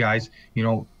say, hey guys, you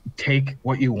know, take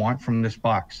what you want from this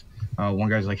box. One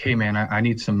guy's like, hey man, I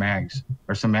need some mags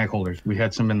or some mag holders. We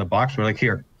had some in the box. We're like,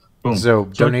 here, boom. So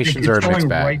donations are a mixed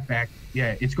bag. Right back.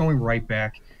 Yeah, it's going right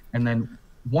back. And then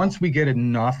once we get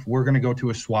enough, we're going to go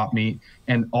to a swap meet,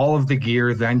 and all of the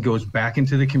gear then goes back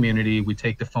into the community. We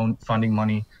take the funding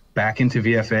money back into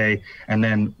VFA, and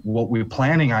then what we're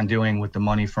planning on doing with the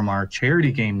money from our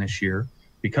charity game this year,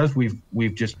 because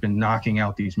we've just been knocking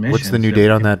out these missions. What's the new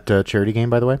date on that charity game,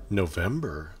 by the way?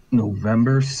 November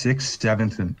 6th,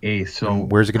 7th, and 8th. So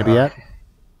where's it going to be at?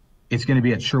 It's going to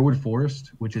be at Sherwood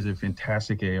Forest, which is a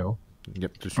fantastic AO.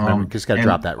 Yep, just remember, just got to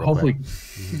drop that real quick.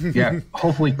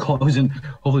 Hopefully closing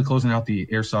out the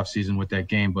airsoft season with that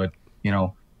game. But you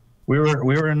know, we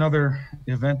were another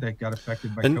event that got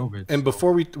affected by COVID. And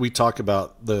before we talk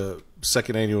about the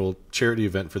second annual charity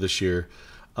event for this year,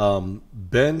 Ben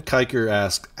Kiker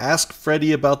ask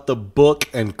Freddie about the book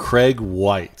and Craig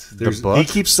White. The book? He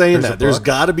keeps saying that. There's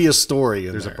got to be a story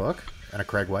in There's there. a book and a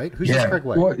Craig White? Who's this Craig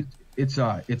White? Well, it's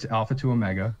Alpha to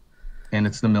Omega, and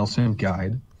it's the MilSim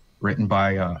guide, written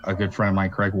by a good friend of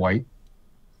mine, Craig White.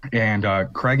 And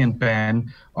Craig and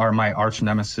Ben are my arch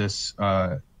nemesis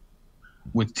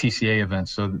with TCA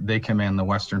events. So they command the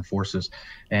Western Forces.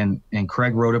 And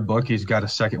Craig wrote a book. He's got a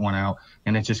second one out,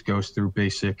 and it just goes through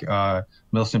basic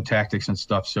MilSim tactics and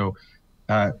stuff. So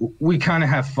we kind of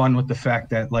have fun with the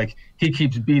fact that, like, he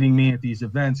keeps beating me at these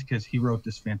events because he wrote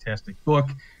this fantastic book,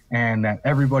 and that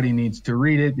everybody needs to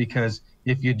read it, because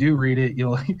if you do read it,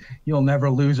 you'll never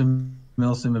lose a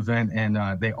MilSim event. And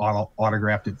they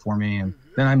autographed it for me, and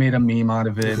then I made a meme out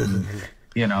of it, and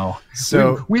you know,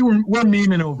 so we're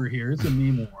memeing over here. It's a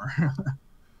meme war.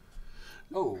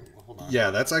 Oh, hold on.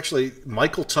 Yeah, that's actually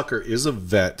Michael Tucker is a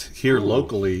vet here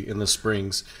locally in the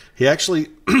Springs. He actually,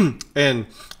 and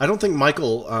I don't think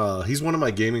Michael, he's one of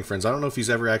my gaming friends. I don't know if he's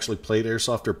ever actually played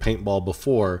airsoft or paintball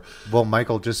before. Well,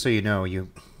 Michael, just so you know, you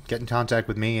get in contact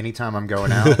with me anytime I'm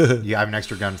going out. I have an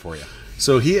extra gun for you.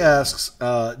 So he asks,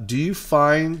 do you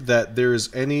find that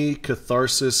there's any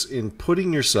catharsis in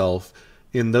putting yourself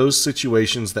in those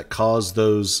situations that cause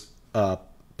those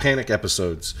panic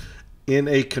episodes in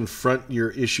a confront your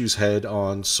issues head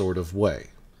on sort of way?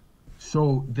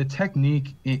 So the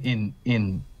technique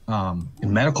in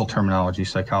medical terminology,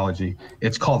 psychology,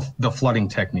 it's called the flooding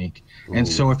technique. Ooh. And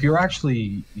so if you're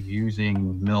actually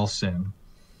using MilSim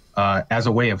as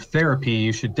a way of therapy,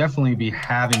 you should definitely be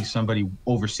having somebody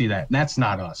oversee that. And that's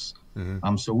not us.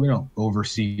 Mm-hmm. So we don't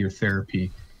oversee your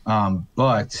therapy.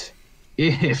 But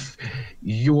if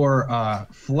you're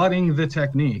flooding the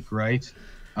technique, right?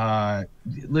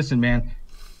 Listen, man,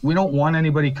 we don't want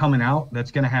anybody coming out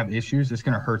that's going to have issues. That's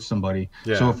going to hurt somebody.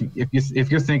 Yeah. So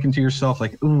if you're thinking to yourself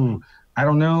like, ooh, I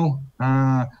don't know,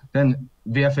 then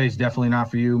VFA is definitely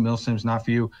not for you. MilSim's not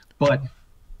for you. But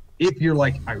if you're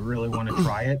like, I really want to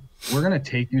try it, we're going to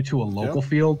take you to a local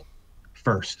field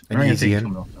first. And easy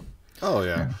in. Oh,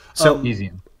 yeah. So easy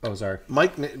in. Oh, sorry.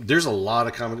 Mike, there's a lot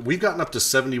of comments. We've gotten up to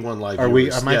 71 live Are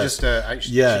viewers. we? Am I Yes. just?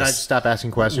 Yes. Should I stop asking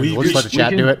questions? We- We'll just let the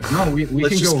chat do it. No, we Let's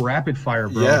can just- go rapid fire,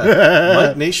 bro. Yeah.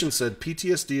 Mike Nation said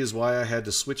PTSD is why I had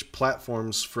to switch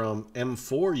platforms from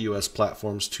M4 US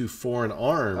platforms to Foreign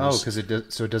Arms. Oh, because it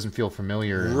doesn't feel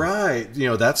familiar. right. You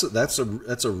know, that's a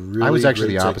really. I was actually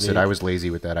great the opposite. technique. I was lazy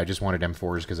with that. I just wanted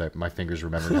M4s because my fingers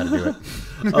remembered how to do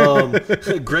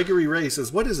it. Gregory Ray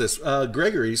says, "What is this,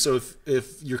 Gregory?" So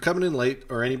if you're coming in late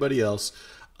or anybody else,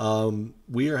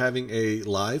 we are having a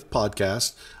live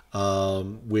podcast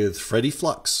with Freddy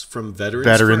Flux from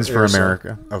Veterans for Airsoft.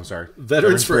 America. Oh, sorry.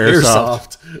 Veterans for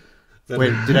Airsoft.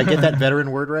 Wait, did I get that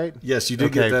veteran word right? Yes, you did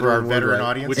Okay, get veteran for our word veteran right,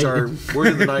 audience. which our word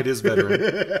of the night is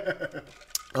veteran.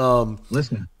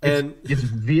 Listen, And- it's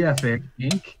VFA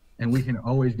Inc., and we can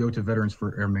always go to Veterans for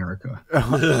America.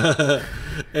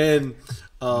 And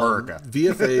America.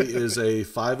 VFA is a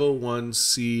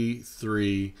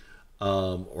 501c3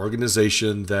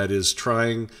 organization that is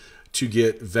trying to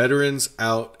get veterans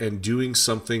out and doing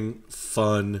something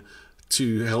fun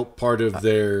to help part of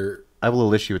their. I have a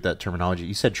little issue with that terminology.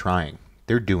 You said trying.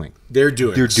 They're doing. They're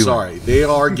doing. Sorry, they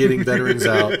are getting veterans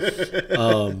out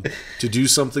to do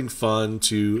something fun.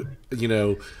 To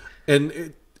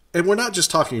and we're not just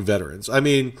talking veterans. I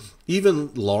mean,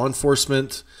 even law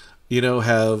enforcement,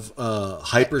 have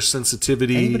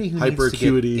hypersensitivity, Anybody who needs to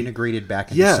hyperacuity, get integrated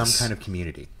back into some kind of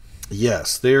community.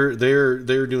 Yes, they're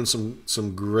doing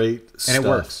some great stuff. And it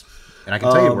works. And I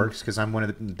can tell you it works because I'm one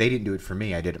of the. They didn't do it for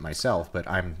me. I did it myself, but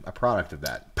I'm a product of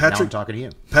that. Now I'm talking to you.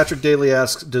 Patrick Daly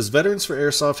asks, does Veterans for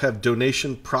Airsoft have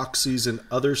donation proxies in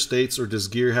other states, or does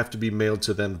gear have to be mailed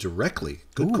to them directly?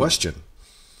 Good question.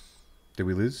 Did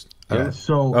we lose? Yeah,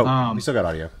 so we still got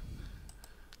audio.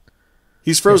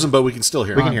 He's frozen, but we can still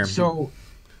hear him. can hear him. So,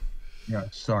 yeah,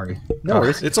 sorry. No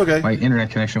worries. It's okay. My internet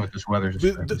connection with this weather is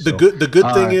just crazy. The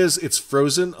good thing is it's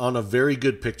frozen on a very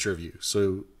good picture of you,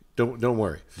 so don't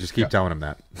worry. Just keep telling him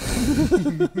that.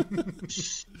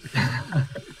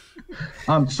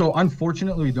 So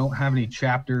unfortunately, we don't have any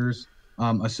chapters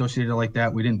associated like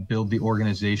that. We didn't build the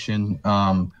organization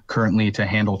currently to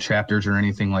handle chapters or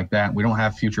anything like that. We don't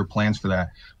have future plans for that.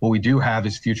 What we do have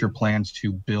is future plans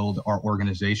to build our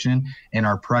organization and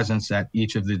our presence at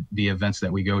each of the events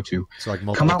that we go to. So like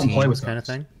multiple Come out and play teams with kind us.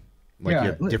 of thing? Like Yeah, you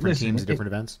have different listen, teams at different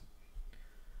events?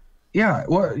 Yeah,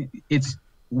 well,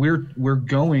 we're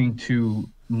going to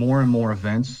more and more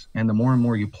events, and the more and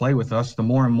more you play with us, the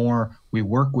more and more we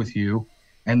work with you,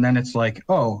 and then it's like,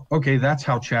 oh, okay, that's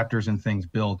how chapters and things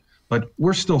build. But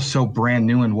we're still so brand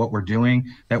new in what we're doing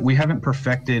that we haven't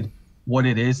perfected what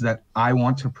it is that I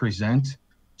want to present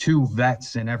to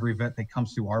vets and every vet that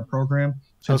comes through our program.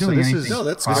 So So doing this anything is to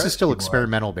this cross is still people out.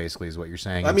 experimental, basically, is what you're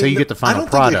saying. I Until mean, you get the I final don't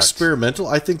product. think experimental.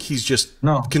 I think he's just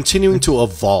No. continuing to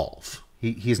evolve.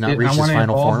 He's not I reached his want to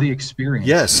final involve form. the experience.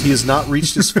 Yes, he has not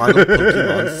reached his final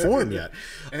Pokemon form yet.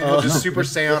 And then he'll just Super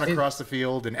Saiyan across the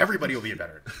field, and everybody will be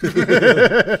better.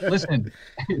 Listen,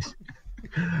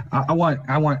 I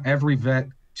want every vet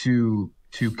to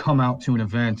come out to an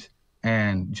event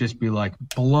and just be like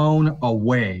blown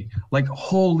away. Like,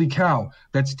 holy cow,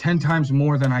 that's 10 times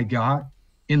more than I got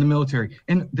in the military.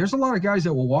 And there's a lot of guys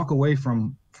that will walk away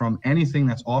from anything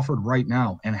that's offered right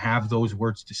now and have those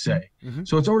words to say. Mm-hmm.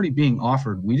 So it's already being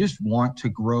offered. We just want to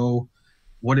grow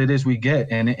what it is we get.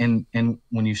 And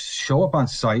when you show up on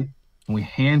site and we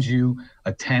hand you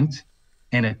a tent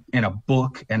and a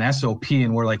book, an SOP,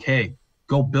 and we're like, hey,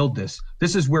 go build this.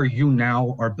 This is where you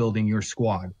now are building your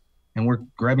squad. And we're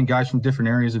grabbing guys from different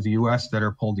areas of the U.S. that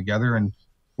are pulled together, and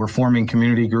we're forming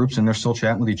community groups, and they're still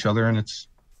chatting with each other, and it's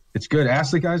good.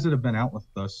 Ask the guys that have been out with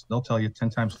us. They'll tell you 10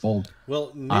 times fold.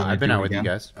 Well, Nick, I've been do out it with you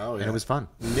again. guys, Oh, yeah. and it was fun.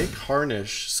 Nick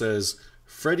Harnish says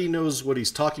Freddie knows what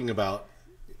he's talking about.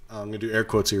 I'm going to do air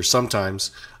quotes here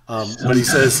sometimes. But he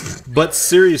says, but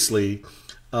seriously,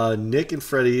 Nick and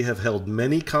Freddie have held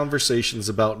many conversations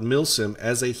about milsim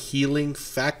as a healing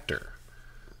factor.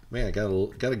 Man, I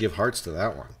gotta give hearts to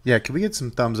that one. Yeah, can we get some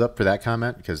thumbs up for that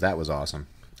comment? Because that was awesome.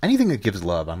 Anything that gives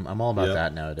love, I'm all about Yep.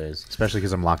 that nowadays. Especially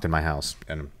because I'm locked in my house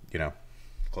and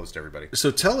close to everybody. So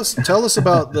tell us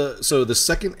about the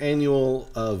second annual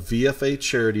VFA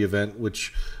charity event,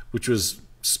 which was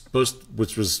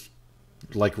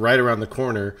like right around the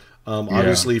corner.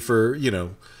 Obviously for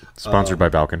Sponsored by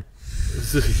Valken.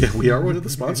 yeah, we are one of the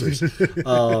sponsors.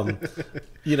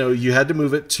 You had to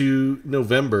move it to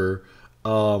November.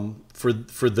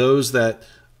 For those that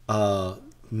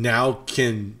now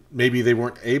can, maybe they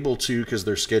weren't able to because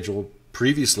they're scheduled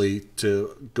previously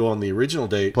to go on the original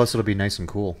date. Plus, it'll be nice and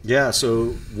cool. Yeah. So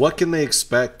what can they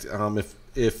expect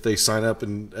if they sign up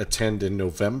and attend in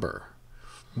November?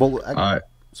 Well,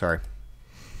 sorry.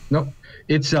 Nope.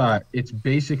 It's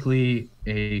basically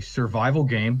a survival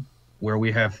game where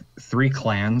we have 3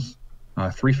 clans,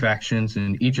 3 factions,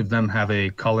 and each of them have a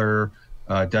color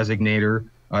designator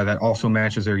that also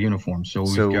matches their uniform. So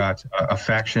we've got a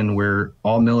faction where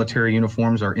all military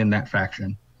uniforms are in that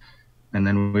faction. And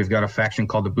then we've got a faction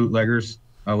called the Bootleggers,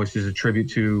 which is a tribute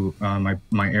to my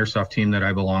airsoft team that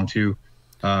I belong to.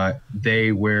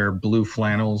 They wear blue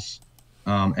flannels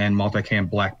and multicam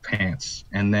black pants,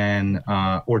 and then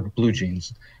or blue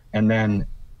jeans. And then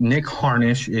Nick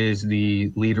Harnish is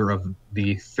the leader of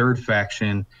the 3rd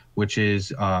faction, which is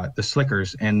the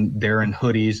Slickers, and they're in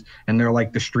hoodies, and they're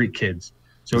like the street kids.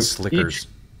 So the Slickers.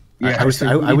 Yeah,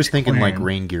 I was thinking like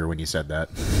rain gear when you said that.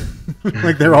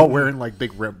 Like they're all wearing like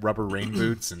big rubber rain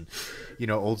boots and, you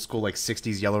know, old school like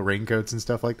 60s yellow raincoats and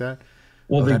stuff like that.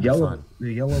 Well, the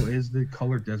yellow is the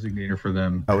color designator for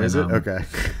them. Oh, is it? Okay.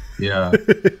 Yeah.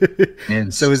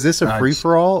 And so is this a free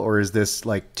for all, or is this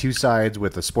like 2 sides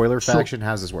with a spoiler faction?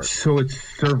 How does this work? So it's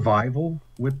survival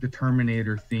with the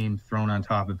Terminator theme thrown on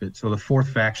top of it. So the 4th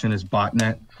faction is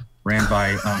Botnet, ran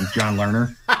by John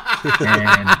Lerner,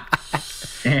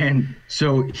 and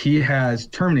so he has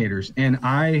Terminators, and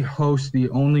I host the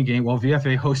only game. Well,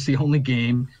 VFA hosts the only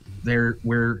game there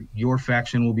where your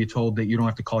faction will be told that you don't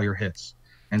have to call your hits.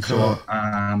 And so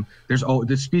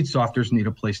the speed softers need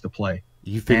a place to play.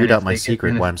 You figured out my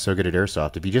secret why I'm so good at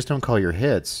airsoft. If you just don't call your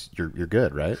hits, you're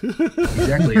good, right?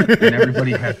 Exactly. And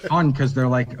everybody had fun because they're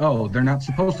like, oh, they're not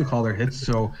supposed to call their hits,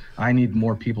 so I need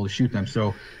more people to shoot them.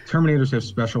 So Terminators have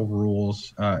special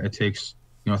rules. It takes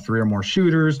 3 or more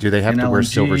shooters. Do they have to wear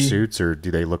silver suits, or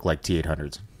do they look like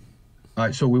T-800s?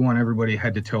 So we want everybody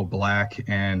head to toe black,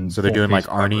 and so they're doing like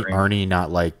Arnie,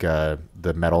 not like the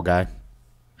metal guy.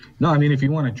 No, I mean, if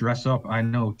you want to dress up, I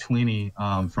know Tweenie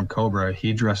from Cobra.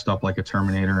 He dressed up like a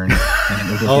Terminator, and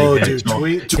it was a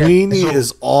big hit. Tweenie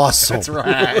is awesome. That's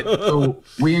right. So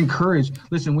we encourage.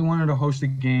 Listen, we wanted to host a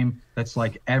game that's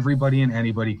like everybody and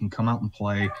anybody can come out and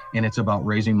play, and it's about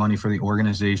raising money for the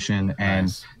organization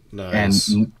and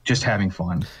just having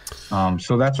fun.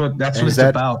 So that's what it's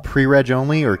about. Pre-reg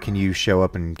only, or can you show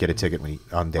up and get a ticket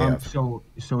on day of? So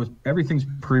everything's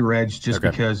pre-reg just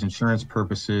because insurance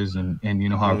purposes and you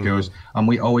know how it goes.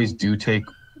 We always do take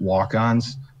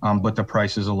walk-ons, but the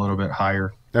price is a little bit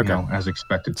higher, as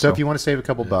expected. So if you want to save a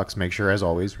couple bucks, make sure, as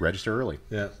always, register early.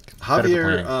 Yeah,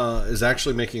 Javier is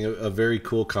actually making a very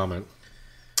cool comment.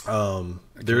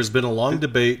 There's been a long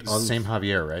debate on same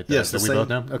Javier, right? Yes, that we both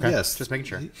know. Okay, yes, just making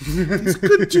sure. He's a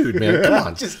good dude, man. Come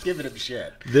on, just giving him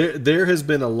shit. There has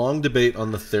been a long debate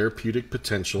on the therapeutic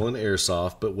potential in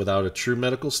airsoft, but without a true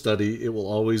medical study, it will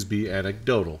always be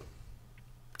anecdotal.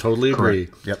 Totally agree.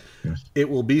 Correct. Yep. Yes. It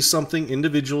will be something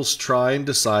individuals try and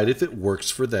decide if it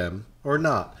works for them or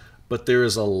not. But there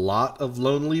is a lot of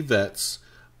lonely vets,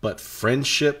 but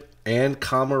friendship and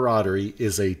camaraderie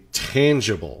is a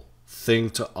tangible thing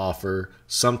to offer.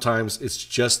 Sometimes it's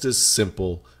just as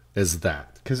simple as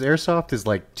that. Because airsoft is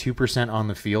like 2% on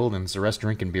the field, and it's the rest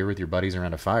drinking beer with your buddies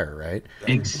around a fire, right?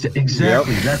 Exactly. Yep.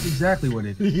 That's exactly what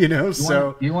it is.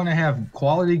 You want to have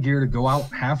quality gear to go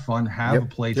out, have fun, have a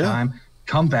playtime,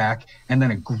 come back, and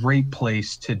then a great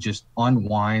place to just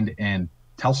unwind and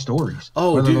tell stories.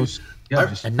 Oh, dude.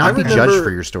 And not be judged for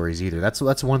your stories either.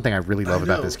 That's one thing I really love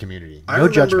about this community. I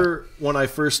remember when I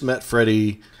first met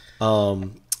Freddy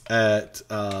at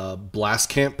Blast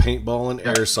Camp Paintball and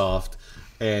Airsoft,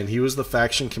 and he was the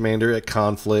faction commander at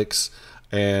Conflicts,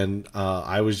 and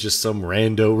I was just some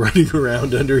rando running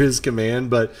around under his command.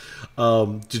 But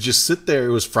to just sit there,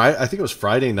 it was Friday. I think it was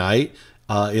Friday night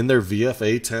in their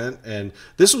VFA tent, and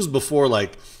this was before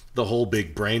like the whole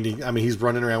big branding. I mean, he's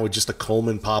running around with just a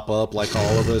Coleman pop up like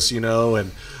all of us, But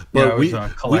it was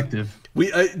a collective.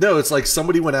 No, it's like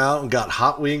somebody went out and got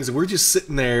hot wings, and we're just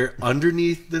sitting there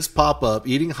underneath this pop up,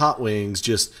 eating hot wings,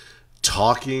 just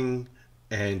talking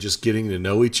and just getting to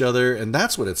know each other, and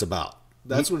that's what it's about.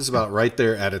 That's what it's about right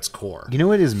there at its core. You know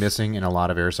what is missing in a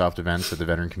lot of airsoft events that the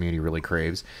veteran community really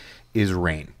craves is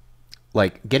rain.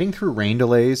 Like, getting through rain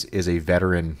delays is a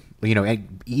veteran,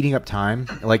 eating up time.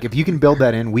 Like, if you can build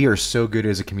that in, we are so good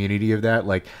as a community of that.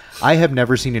 Like, I have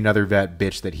never seen another vet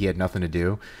bitch that he had nothing to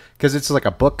do. Because it's like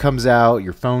a book comes out,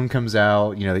 your phone comes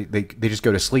out, they just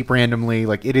go to sleep randomly.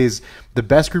 Like, it is the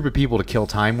best group of people to kill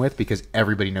time with because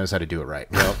everybody knows how to do it right.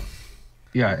 Yep.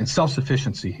 Yeah, it's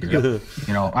self-sufficiency here.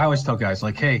 I always tell guys,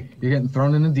 like, hey, you're getting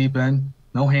thrown in the deep end.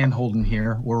 No hand-holding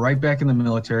here. We're right back in the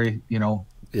military,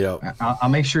 Yeah, I'll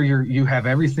make sure you have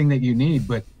everything that you need,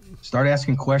 but start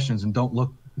asking questions and don't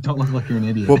look like you're an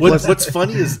idiot. Well, what's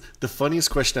funny is the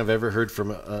funniest question I've ever heard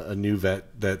from a new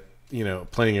vet that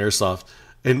playing airsoft,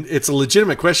 and it's a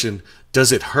legitimate question: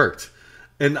 does it hurt?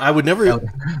 And I would never,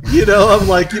 I'm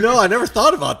like, I never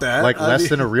thought about that. Like less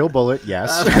than a real bullet,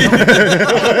 yes.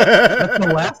 That's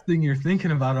the last thing you're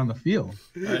thinking about on the field.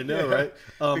 I know, right?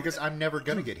 Because I'm never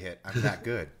going to get hit. I'm that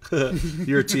good.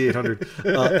 You're a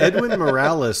T800. Edwin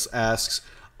Morales asks,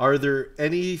 are there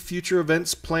any future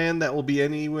events planned that will be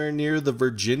anywhere near the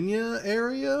Virginia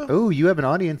area? Oh, you have an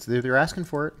audience. They're asking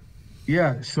for it.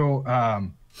 Yeah, so,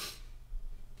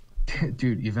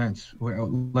 dude, events.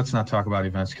 Let's not talk about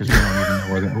events because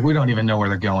we don't even know where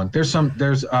they're going. There's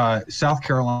South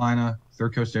Carolina,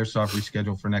 Third Coast Airsoft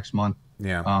rescheduled for next month.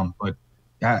 Yeah. But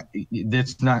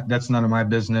that's none of my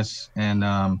business,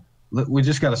 and we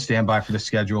just got to stand by for the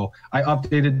schedule. I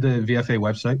updated the VFA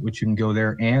website, which you can go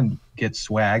there and get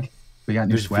swag. We got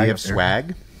new swag. We have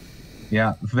swag.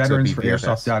 Yeah,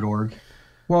 veteransforairsoft.org.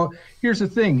 Well, here's the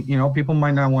thing, people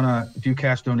might not want to do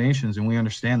cash donations, and we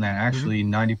understand that. Actually,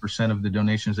 90% of the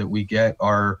donations that we get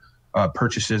are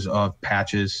purchases of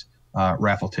patches,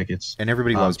 raffle tickets, and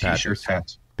everybody loves t-shirts, patches.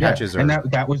 hats. Patches and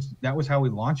that was how we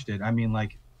launched it. I mean,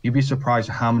 like, you'd be surprised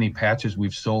how many patches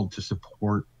we've sold to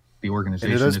support the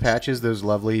organization. And are those patches, those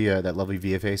lovely, that lovely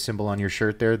VFA symbol on your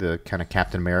shirt there, the kind of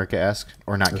Captain America-esque,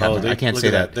 or not Captain? I can't say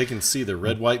that. They can see the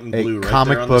red, white, and blue right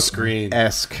comic there on book the screen.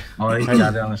 Esque. Oh, you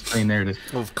got it on the screen. There it is.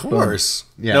 Of course.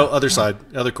 Yeah. No, other side,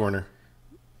 other corner.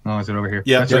 Oh, is it over here?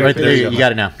 Yeah, right there. You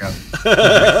got it now.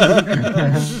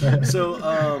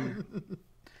 So,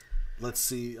 let's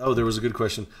see. Oh, there was a good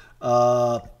question.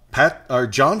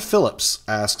 John Phillips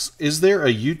asks, is there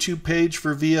a YouTube page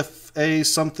for VFA,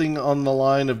 something on the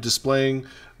line of displaying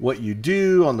what you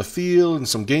do on the field and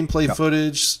some gameplay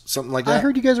footage, something like that? I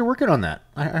heard you guys are working on that.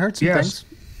 I heard some things.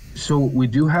 So we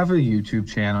do have a YouTube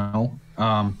channel.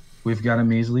 We've got a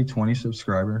measly 20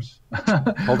 subscribers.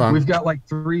 Hold on. We've got like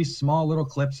 3 small little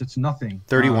clips. It's nothing.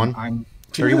 31. I'm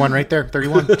 31 right there.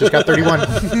 31. Just got 31.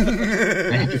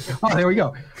 Oh, there we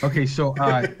go. Okay, so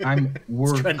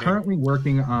we're currently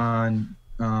working on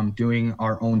doing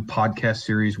our own podcast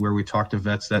series where we talk to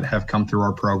vets that have come through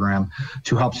our program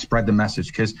to help spread the message,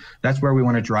 because that's where we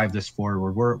want to drive this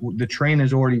forward. The train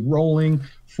is already rolling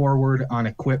forward on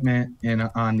equipment and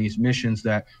on these missions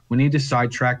that we need to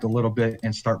sidetrack a little bit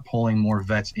and start pulling more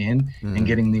vets in and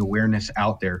getting the awareness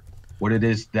out there, what it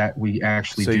is that we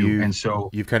actually do. And so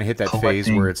you've kind of hit that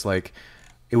phase where it's like,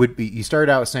 you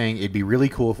started out saying it'd be really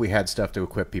cool if we had stuff to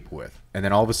equip people with. And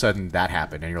then all of a sudden that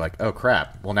happened and you're like, oh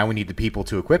crap. Well, now we need the people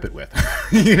to equip it with,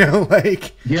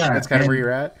 that's kind of where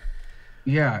you're at.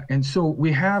 Yeah. And so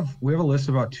we have a list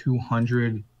of about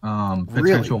 200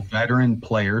 potential veteran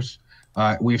players.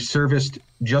 We've serviced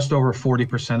just over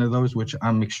 40% of those, which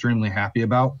I'm extremely happy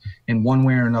about. In one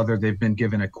way or another, they've been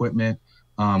given equipment,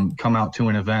 come out to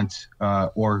an event,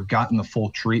 or gotten the full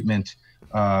treatment.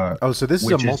 So this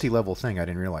is a multi-level thing. I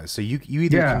didn't realize. So you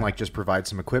either can like just provide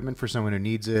some equipment for someone who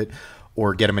needs it,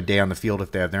 or get them a day on the field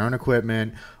if they have their own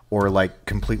equipment, or like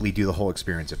completely do the whole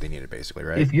experience if they need it, basically,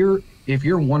 right? If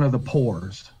you're one of the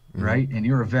poors, right, and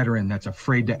you're a veteran that's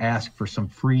afraid to ask for some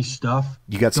free stuff,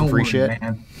 you got some free shit,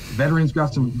 man. Veterans for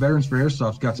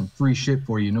Airsoft's got some free shit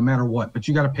for you, no matter what. But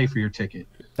you got to pay for your ticket.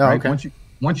 Right? Okay.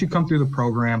 Once you come through the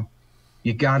program,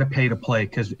 you got to pay to play,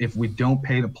 because if we don't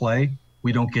pay to play,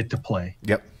 we don't get to play.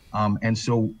 Yep. And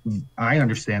so I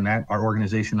understand that. Our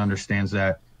organization understands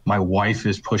that. My wife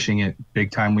is pushing it big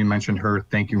time. We mentioned her.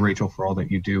 Thank you, Rachel, for all that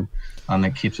you do.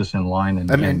 That keeps us in line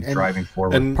and driving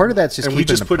forward. And part of that's just we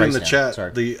just put in the chat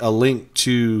a link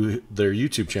to their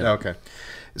YouTube channel. Okay.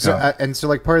 So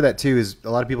like part of that too is a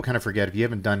lot of people kind of forget, if you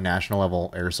haven't done national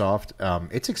level airsoft,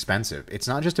 it's expensive. It's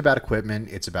not just about equipment,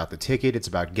 it's about the ticket, it's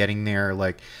about getting there.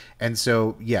 And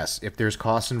so yes, if there's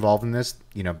costs involved in this,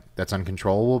 that's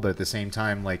uncontrollable. But at the same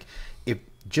time, like, if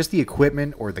just the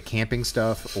equipment or the camping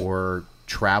stuff or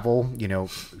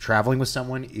traveling with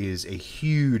someone is a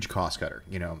huge cost cutter,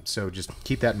 so just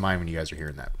keep that in mind when you guys are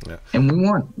hearing that. Yeah. And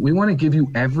we want to give you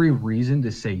every reason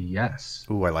to say yes.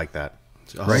 Ooh, I like that.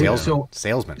 Right?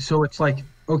 Salesman. So it's like,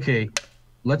 okay,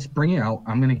 let's bring you out.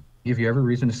 I'm going to give you every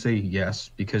reason to say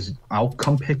yes, because I'll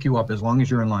come pick you up as long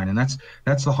as you're in line. And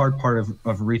that's the hard part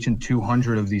of reaching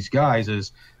 200 of these guys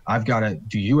is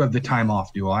do you have the time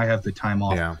off? Do I have the time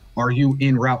off? Yeah. Are you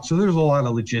en route? So there's a lot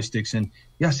of logistics, and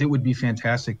yes, it would be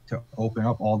fantastic to open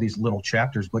up all these little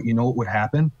chapters, but you know what would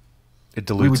happen? It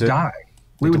dilutes we would die.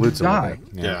 We would die.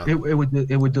 Yeah. It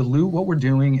would dilute what we're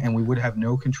doing, and we would have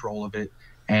no control of it.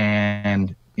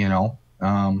 And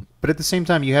But at the same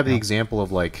time, you have the example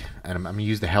of like, and I'm going to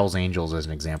use the Hells Angels as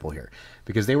an example here,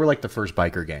 because they were like the first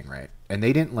biker gang, right? And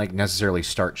they didn't like necessarily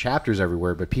start chapters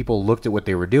everywhere, but people looked at what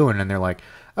they were doing and they're like,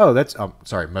 oh, that's,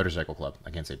 sorry, motorcycle club.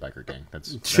 I can't say biker gang.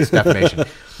 That's defamation.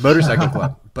 Motorcycle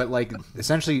club. But like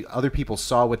essentially other people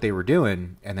saw what they were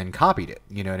doing and then copied it.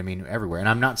 You know what I mean? Everywhere. And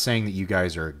I'm not saying that you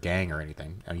guys are a gang or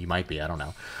anything. I mean, you might be. I don't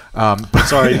know.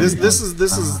 Sorry, this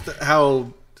is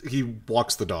how he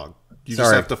walks the dog. You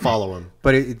just have to follow him.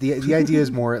 But the idea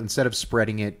is more, instead of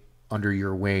spreading it under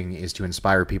your wing, is to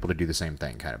inspire people to do the same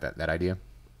thing, kind of that idea?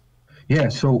 Yeah,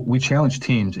 so we challenge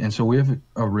teams, and so we have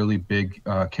a really big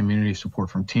community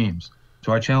support from teams.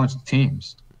 So I challenge the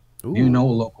teams. Ooh. You know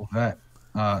a local vet.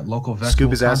 Local vet Scoop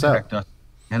will his ass contact up. us.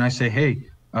 And I say, hey,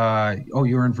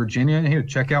 you're in Virginia? Here,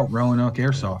 check out Roanoke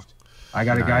Airsoft. I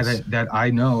got a guy that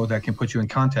I know that can put you in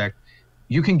contact.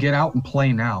 You can get out and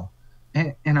play now.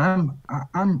 And I'm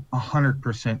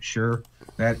 100% sure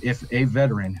that if a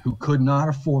veteran who could not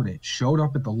afford it showed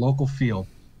up at the local field,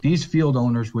 these field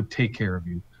owners would take care of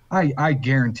you. I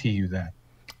guarantee you that.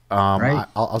 Right?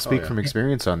 I'll speak from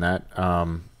experience on that.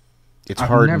 It's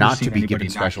hard not to be given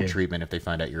special treatment if they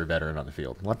find out you're a veteran on the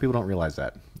field. A lot of people don't realize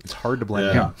that. It's hard to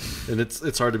blend in. And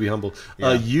it's hard to be humble.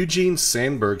 Eugene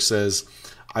Sandberg says,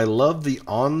 I love the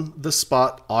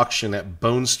on-the-spot auction at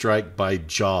Bone Strike by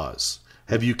Jaws.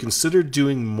 Have you considered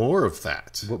doing more of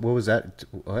that? What was that?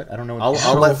 What? I don't know.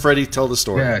 I'll let Freddie tell the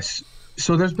story. Yes.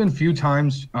 So there's been a few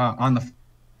times on the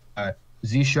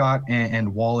Z-Shot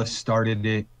and Wallace started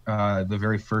it the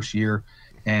very first year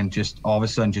and just all of a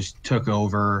sudden just took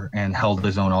over and held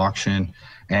his own auction.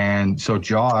 And so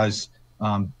Jaws,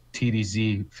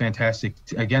 TDZ, fantastic.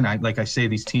 Again, like I say,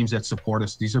 these teams that support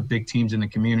us, these are big teams in the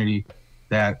community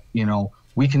that, you know,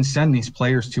 we can send these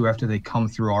players to after they come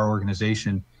through our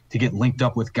organization to get linked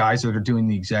up with guys that are doing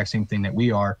the exact same thing that we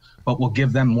are, but we'll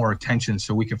give them more attention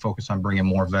so we can focus on bringing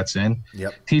more vets in.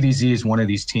 Yep. TDZ is one of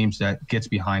these teams that gets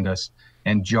behind us,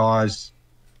 and Jaws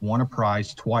won a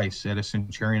prize twice at a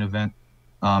Centurion event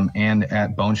and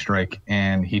at Bone Strike,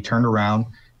 and he turned around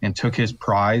and took his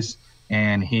prize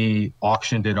and he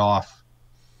auctioned it off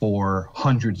for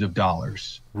hundreds of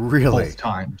dollars. Really? Both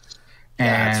times.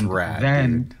 That's And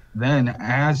rad, then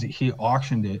as he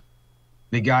auctioned it,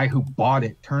 the guy who bought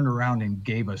it turned around and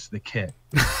gave us the kit.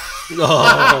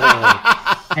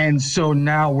 And so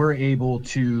now we're able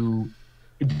to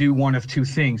do one of two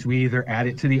things. We either add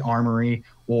it to the armory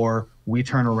or we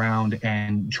turn around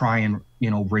and try and,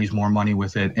 you know, raise more money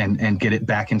with it and get it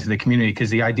back into the community. Because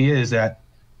the idea is that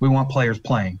we want players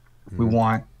playing. We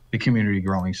want the community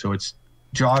growing. So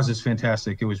Jaws is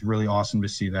fantastic. It was really awesome to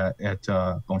see that at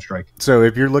Bone Strike. So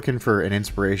if you're looking for an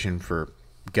inspiration for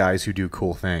guys who do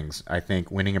cool things, I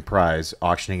think winning a prize,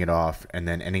 auctioning it off, and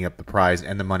then ending up the prize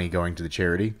and the money going to the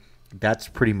charity, that's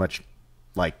pretty much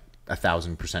like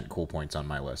 1,000% cool points on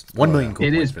my list. 1 million cool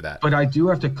points for that. But I do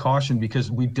have to caution because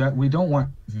we don't want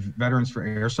Veterans for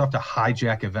Airsoft to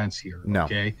hijack events here. No.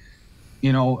 Okay.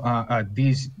 You know,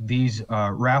 these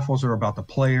raffles are about the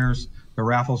players. The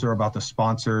raffles are about the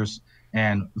sponsors.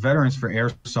 And Veterans for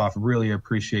Airsoft really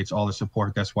appreciates all the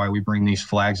support. That's why we bring these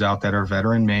flags out that are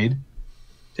veteran made.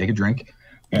 Take a drink.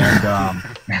 And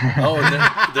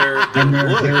they're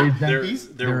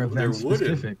event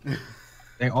specific.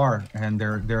 They are, and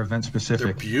they're event specific.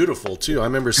 They're beautiful too. I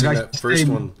remember seeing that first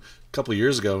one a couple of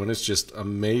years ago, and it's just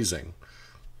amazing.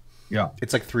 Yeah,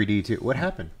 it's like 3D too. What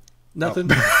happened? Nothing.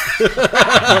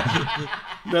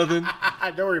 Nothing.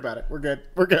 Don't worry about it. We're good.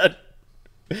 We're good.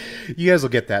 You guys will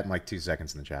get that in like 2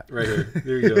 seconds in the chat. Right here.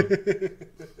 There you go.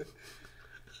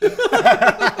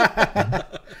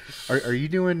 Are you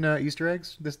doing Easter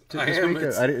eggs this week?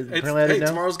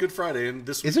 Tomorrow's Good Friday, and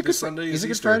this Sunday is it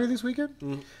Good Easter. Friday this weekend?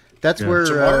 Mm-hmm. That's where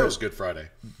tomorrow's Good Friday.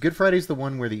 Good Friday's the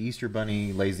one where the Easter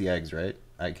Bunny lays the eggs, right?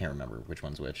 I can't remember which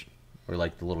one's which. Or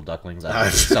like the little ducklings.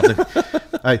 Something.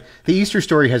 The Easter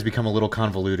story has become a little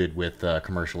convoluted with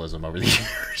commercialism over the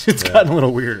years. It's gotten a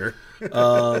little weirder.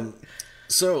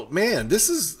 So, man, this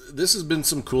has been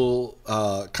some cool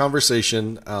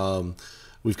conversation.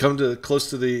 We've come close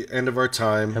to the end of our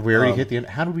time. Have we already hit the end?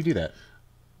 How did we do that?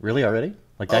 Really already?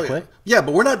 Like that quick? Yeah,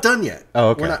 but we're not done yet. Oh,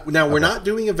 okay. We're not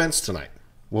doing events tonight.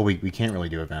 Well, we can't really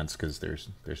do events because there's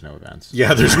no events.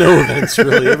 Yeah, there's no events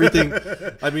really.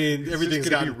 Everything's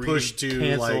gotten pushed to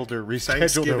canceled like or rescheduled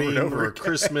Thanksgiving or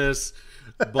Christmas.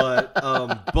 But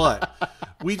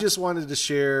we just wanted to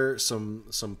share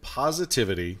some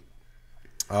positivity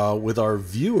with our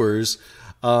viewers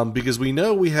because we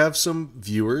know we have some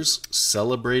viewers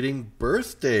celebrating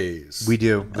birthdays. We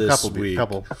do. This week. A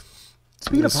couple.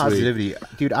 Speaking of Sweet. positivity,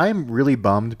 dude, I am really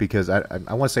bummed because I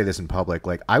want to say this in public.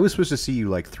 Like, I was supposed to see you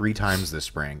like 3 times this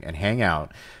spring and hang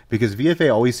out because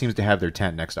VFA always seems to have their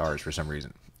tent next to ours for some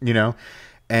reason, you know?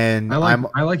 And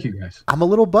I like you guys. I'm a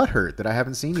little butthurt that I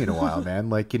haven't seen you in a while, man.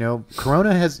 Like, you know,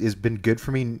 Corona has been good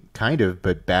for me, kind of,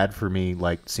 but bad for me,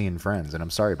 like seeing friends. And I'm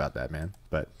sorry about that, man.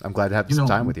 But I'm glad to have some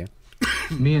time with you.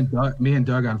 Me and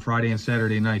Doug on Friday and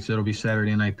Saturday nights. It'll be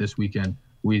Saturday night this weekend.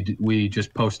 We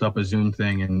just post up a Zoom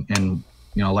thing, and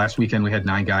you know, last weekend we had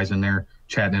 9 guys in there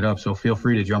chatting it up. So feel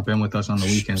free to jump in with us on the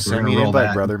weekends. Send me an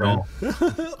invite, brother, man.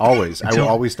 Always. I will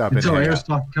always stop in until and hang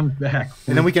Airsoft out. comes back.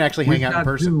 And then we can actually hang out in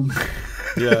person. Zoom.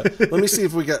 Yeah. Let me see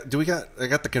if I got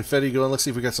the confetti going. Let's see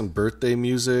if we got some birthday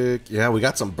music. Yeah, we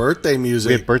got some birthday music.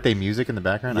 We have birthday music in the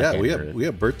background? Yeah, we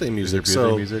have birthday music. Is there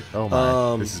birthday music? Oh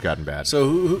my, this has gotten bad.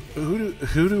 So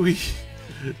who do we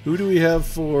have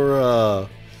for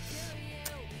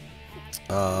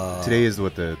today is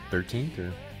what, the 13th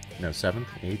or no, 7th,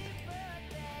 8th,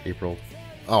 April.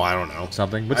 Oh, I don't know.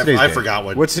 Something. What's today's date? I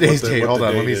forgot what's today's date. Hold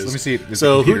on. Let me see.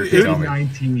 So Thursday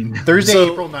 19.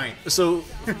 Thursday, April 9th. So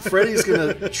Freddie's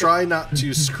gonna try not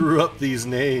to screw up these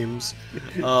names.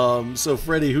 So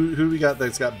Freddie, who we got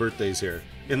that's got birthdays here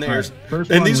in the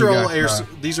and these are all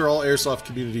Airsoft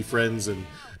community friends and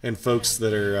folks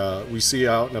that are we see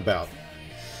out and about.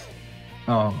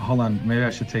 Oh, hold on. Maybe I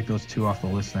should take those 2 off the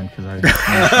list then, because I.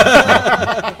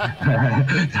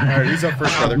 All right, who's up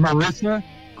first, brother? Marissa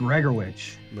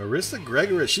Gregorich. Marissa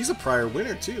Gregorich. She's a prior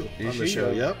winner too on the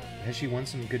show. Yep. Has she won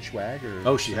some good swag? Or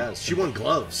oh, she has. She won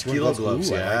gloves. Kilo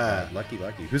gloves. Ooh, yeah. Like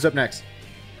lucky. Who's up next?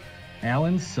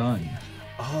 Alan Sun.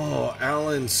 Oh,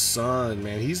 Alan Sun,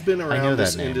 man. He's been around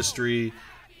this industry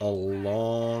a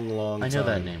long time. I know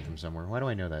that name from somewhere. Why do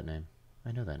I know that name?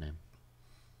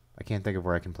 I can't think of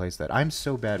where I can place that. I'm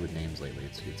so bad with names lately.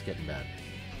 It's getting bad.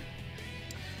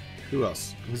 Who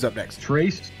else? Who's up next?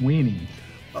 Trace Sweeney.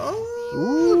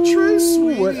 Oh, Trey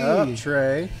Sweeney. What up,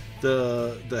 Trey?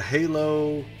 The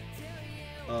Halo.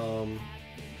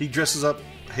 He dresses up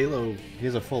Halo. He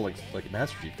has a full like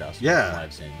Master Chief costume. Yeah,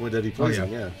 I've seen. What that he plays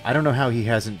in? Yeah. I don't know how he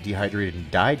hasn't dehydrated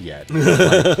and died yet.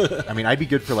 Like, I mean, I'd be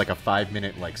good for like a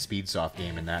 5-minute like speed soft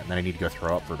game in that, and then I need to go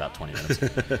throw up for about 20 minutes.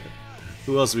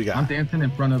 Who else we got? I'm dancing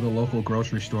in front of the local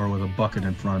grocery store with a bucket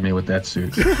in front of me with that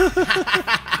suit.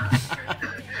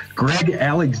 Greg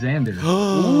Alexander.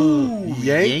 Ooh,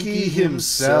 Yankee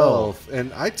himself.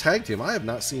 And I tagged him. I have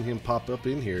not seen him pop up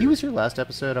in here. He was here last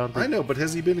episode. I know, but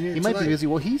has he been here He tonight? might be busy.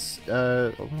 Well, he's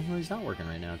not working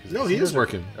right now. No, he is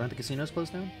working. Aren't the casinos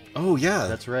closed down? Oh, yeah.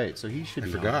 That's right. So he should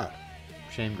be forgot. home.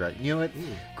 Shame, Greg. You know what?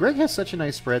 Greg has such a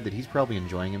nice spread that he's probably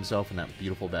enjoying himself in that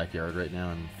beautiful backyard right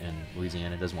now in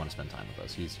Louisiana. Doesn't want to spend time with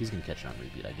us. He's going to catch it on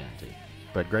repeat, I guarantee.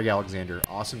 But Greg Alexander,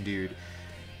 awesome dude.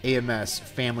 AMS,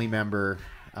 family member.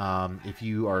 If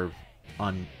you are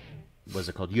on, what's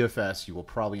it called, UFS, you will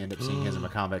probably end up seeing him as a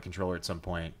combat controller at some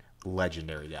point.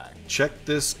 Legendary guy. Check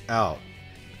this out.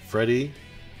 Freddie,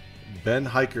 Ben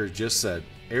Hiker just said,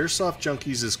 Airsoft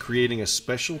Junkies is creating a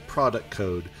special product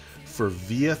code for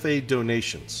VFA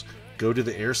donations. Go to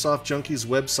the Airsoft Junkies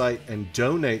website and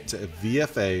donate to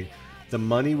VFA. The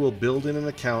money will build in an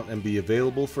account and be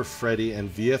available for Freddie and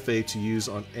VFA to use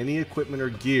on any equipment or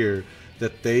gear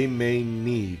that they may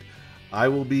need. I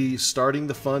will be starting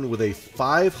the fund with a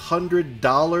 $500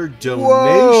 donation.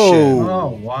 Whoa.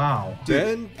 Oh, wow.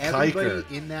 Ben Everybody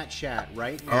Kiker. in that chat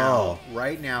right now,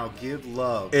 give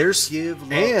love. Give love to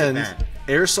Ben.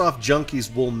 Airsoft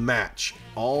Junkies will match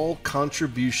all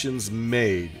contributions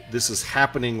made. This is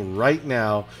happening right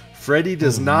now. Freddie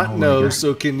does not know,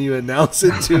 so can you announce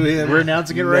it to him? We're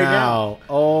announcing it right now.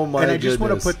 Oh my goodness. And I just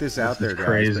want to put this out there, guys.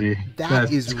 Crazy.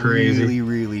 That is crazy. Really,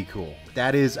 really cool.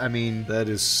 That is, I mean, that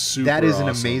is super That is awesome.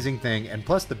 an amazing thing. And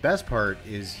plus, the best part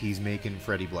is he's making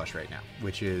Freddie blush right now,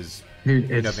 which is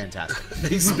fantastic.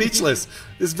 He's speechless.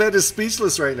 This vet is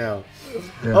speechless right now.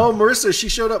 Yeah. Oh, Marissa, she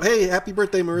showed up. Hey, happy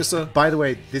birthday, Marissa. By the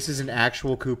way, this is an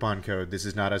actual coupon code. This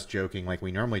is not us joking like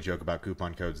we normally joke about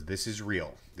coupon codes. This is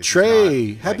real. This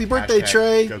Trey, is not, happy birthday,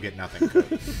 Trey. Go get nothing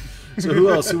code. So who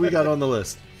else? Who we got on the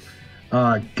list?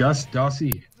 Gus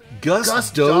Dossie.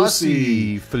 Gus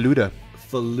Dossie. Faluda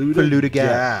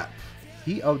Gap.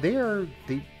 They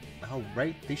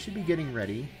should be getting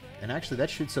ready. And actually, that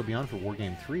should still be on for War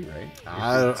Game 3, right?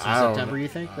 September, you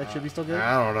think that should be still good?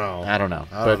 I don't know. I don't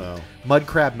know. Mud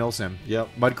Crab Milsim. Yep.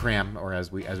 Mud Cram, or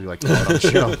as we like to call it on the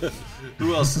show.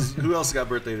 Who else got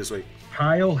birthday this week?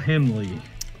 Kyle Himley.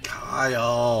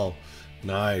 Kyle,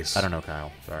 nice. I don't know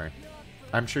Kyle. Sorry.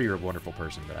 I'm sure you're a wonderful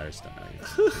person, but I just don't know you.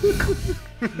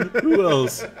 Who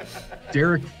else?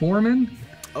 Derek Foreman.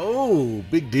 Oh,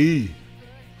 Big D.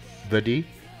 The D?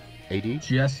 AD?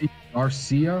 Jesse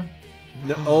Garcia.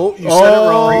 No, oh, you said it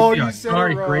wrong. you said it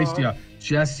Sorry, wrong. Gracia.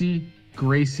 Jesse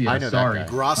Gracia. I know that Sorry. guy.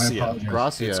 Gracia. I apologize.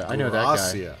 Gracia, I know that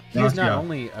Gracia. guy. He is not Gracia.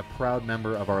 only a proud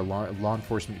member of our law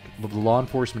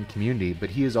enforcement community, but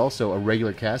he is also a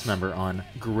regular cast member on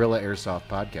Gorilla Airsoft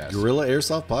podcast. Gorilla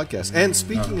Airsoft podcast. And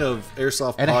speaking of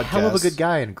Airsoft And podcasts, a hell of a good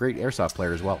guy and a great airsoft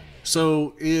player as well.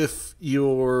 So if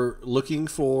you're looking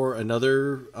for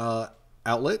another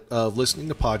outlet of listening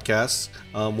to podcasts,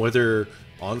 whether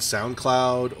on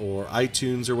SoundCloud or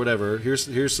iTunes or whatever,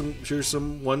 here's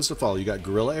some ones to follow. You got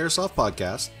Gorilla Airsoft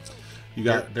podcast. You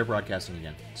got They're broadcasting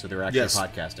again, so they're actually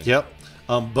podcasting. Yep,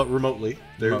 but remotely.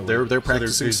 They're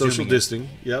practicing they're social zooming it. distancing.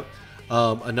 Yep.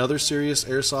 Another Serious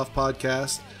Airsoft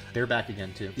podcast, They're back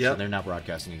again too. Yep. So they're now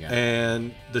broadcasting again,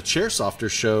 and the Chairsofter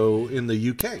show in the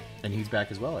UK. and he's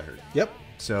back as well. I heard. Yep.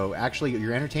 So actually,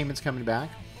 your entertainment's coming back.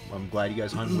 I'm glad you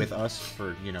guys hung with us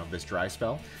for this dry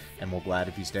spell, and we're glad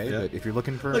if you stay. Yeah. But if you're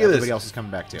looking for, Look at everybody this. else is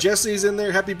coming back too. Jesse's in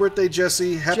there. Happy birthday,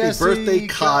 Jesse. Happy Jesse, birthday,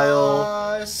 Kyle.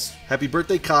 Gus. Happy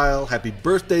birthday, Kyle. Happy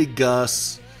birthday,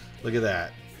 Gus. Look at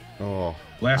that. Oh,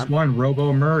 Last one,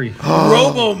 Robo Murray.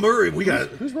 Robo Murray. We got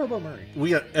Robo Murray?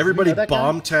 everybody You know that guy?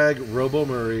 bomb tag Robo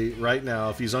Murray right now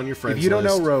if he's on your friends If you don't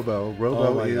know list. Robo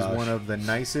Oh my is gosh. one of the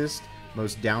nicest,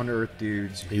 most down to earth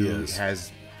dudes He who is.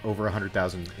 has over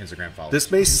 100,000 Instagram followers. This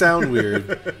may sound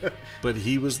weird, but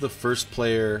he was the first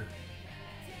player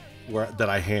that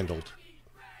I handled.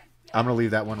 I'm gonna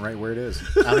leave that one right where it is.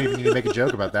 I don't even need to make a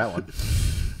joke about that one.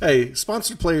 Hey,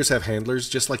 sponsored players have handlers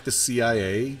just like the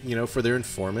CIA, for their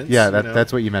informants. Yeah,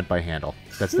 that's what you meant by handle.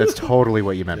 That's totally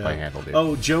what you meant by Yeah. handle, dude.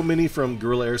 Oh, Joe Mini from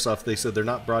Gorilla Airsoft, they said they're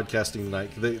not broadcasting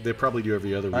tonight. They probably do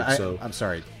every other week. I'm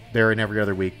sorry. They're in every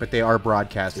other week, but they are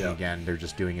broadcasting Yeah. again. They're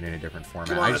just doing it in a different format.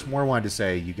 Come I on. just more wanted to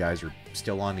say you guys are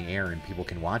still on the air and people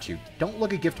can watch you. Don't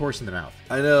look a gift horse in the mouth.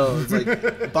 I know. It's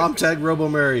like bomb tag Robo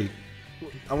Murray.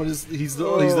 He's the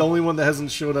only one that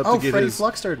hasn't shown up Oh, to get Freddy his.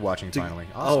 Flux started watching finally.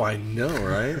 Awesome. Oh, I know,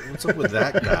 right? What's up with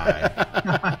that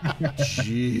guy?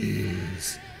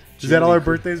 Jeez. Is that all our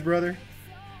birthdays, brother?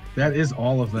 That is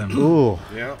all of them. Ooh,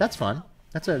 Yeah. that's fun.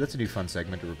 That's a new fun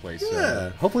segment to replace. Yeah.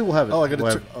 Hopefully we'll have Oh, I gotta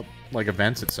we'll have, like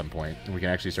events at some point, and we can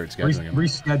actually start scheduling them.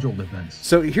 Rescheduled events.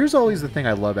 So here's always the thing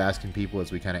I love asking people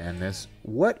as we kind of end this.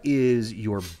 What is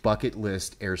your bucket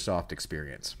list airsoft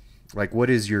experience? Like, what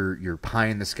is your pie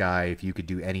in the sky? If you could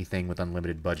do anything with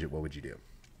unlimited budget, what would you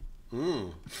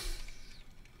do?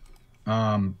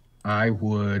 I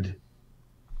would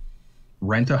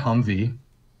rent a Humvee.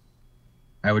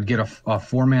 I would get a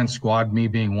four-man squad, me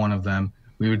being one of them.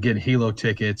 We would get Hilo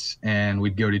tickets, and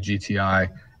we'd go to GTI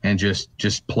and just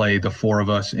play the four of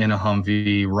us in a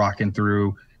Humvee, rocking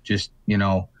through. Just Wait a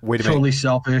minute. totally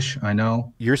selfish. I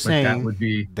know. You're but saying that would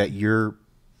be that your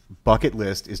bucket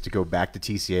list is to go back to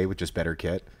TCA with just better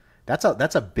kit? That's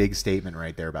a big statement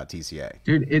right there about TCA.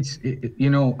 dude.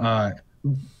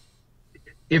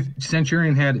 If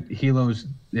Centurion had Hilos,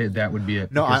 that would be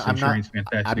it. No, because I'm not. Centurion's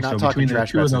fantastic. I'm not So talking between the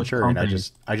trash two of about those Centurion.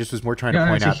 companies- I just was more trying Yeah, to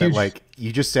point it's a out that huge- like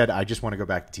you just said, I just want to go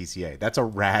back to TCA. That's a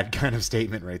rad kind of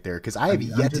statement right there because I have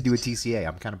yet to do a TCA.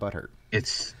 I'm kind of butthurt.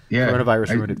 It's Coronavirus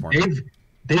ruined it for me.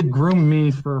 They've groomed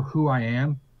me for who I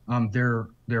am. They're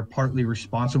partly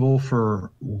responsible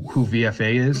for who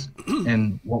VFA is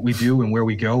and what we do and where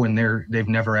we go, and they've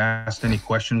never asked any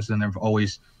questions, and they've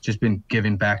always just been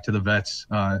giving back to the vets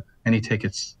any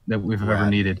tickets that we've ever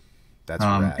needed. That's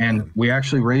rad. And man. we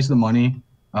actually raised the money.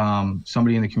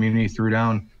 Somebody in the community threw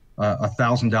down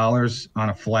 $1,000 on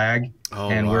a flag,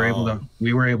 and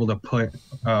we were able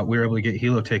to get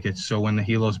Hilo tickets. So when the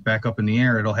Hilo's back up in the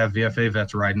air, it'll have VFA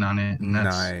vets riding on it, and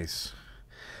that's Nice.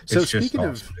 So it's just speaking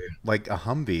awesome, of dude. like a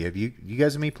Humvee, have you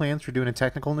guys have any plans for doing a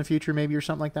technical in the future, maybe or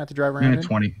something like that to drive around in?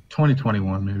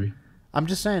 2021 maybe. I'm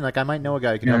just saying, like I might know a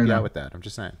guy who can Yeah, help you no. out with that. I'm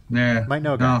just saying. Yeah, Might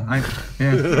know a guy.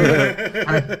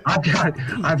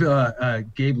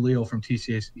 I've Gabe Leal from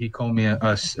TCA. He called me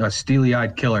a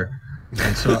steely-eyed killer,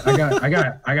 and so I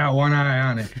got one eye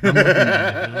on it.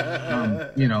 I'm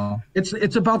looking at it.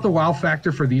 It's about the wow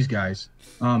factor for these guys.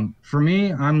 For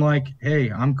me, I'm like,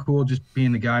 hey, I'm cool just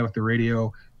being the guy with the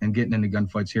radio and getting into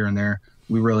gunfights here and there.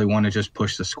 We really want to just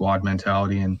push the squad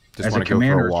mentality, and Just as a want to go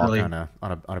commander, for a it's walk really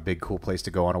on a big cool place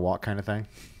to go on a walk kind of thing.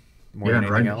 More than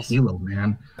anything riding else. a Hilo,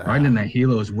 man. Riding in that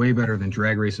Hilo is way better than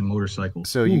drag racing motorcycles.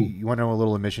 So you want to know a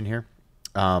little admission here?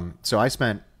 So I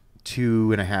spent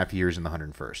 2.5 years in the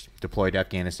 101st, deployed to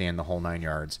Afghanistan, the whole 9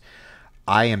 yards.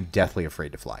 I am deathly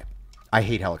afraid to fly. I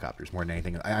hate helicopters more than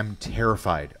anything. I'm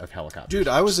terrified of helicopters. Dude,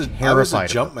 I was a Terrified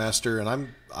of jump them. master, and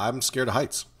I'm scared of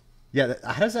heights. Yeah,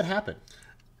 how does that happen?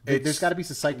 There's got to be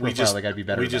some psych profile that got to be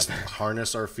better. We about just that.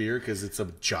 harness our fear because it's a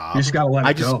job. You just gotta let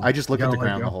it go. I just look You at the gotta let it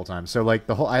ground go. the whole time. So like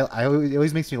it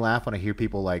always makes me laugh when I hear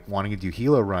people like wanting to do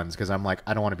helo runs because I'm like,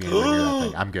 I don't want to be anywhere near that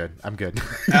thing. I'm good. I'm good.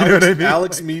 You know what I mean?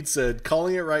 Alex Mead said,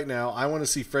 calling it right now, I want to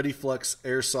see Freddy Flux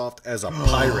Airsoft as a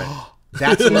pirate.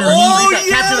 That's what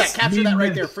yes! Capture that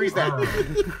right there. Freeze that.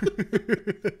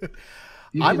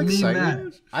 I'm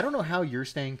excited. I don't know how you're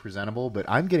staying presentable, but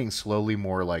I'm getting slowly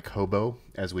more like hobo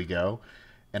as we go,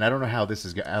 and I don't know how this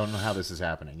is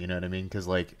happening. You know what I mean? Because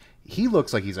like he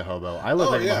looks like he's a hobo. I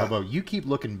look like I'm a hobo. You keep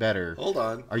looking better. Hold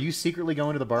on. Are you secretly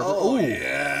going to the barber? Oh Ooh.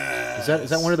 yeah. Is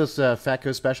that one of those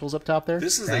Fatco specials up top there?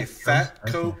 This is a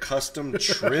Fatco custom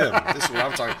trim. This is what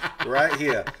I'm talking right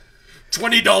here.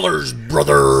 $20,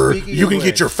 brother. You can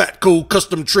get your Fatco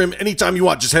custom trim anytime you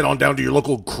want. Just head on down to your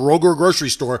local Kroger grocery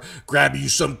store, grab you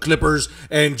some clippers,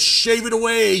 and shave it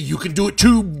away. You can do it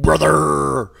too,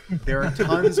 brother. There are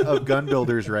tons of gun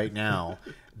builders right now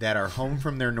that are home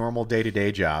from their normal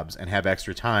day-to-day jobs and have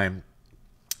extra time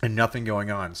and nothing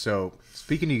going on. So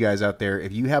speaking to you guys out there,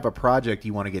 if you have a project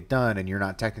you want to get done and you're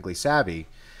not technically savvy,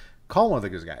 call one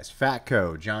of those guys.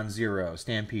 Fatco, John Zero,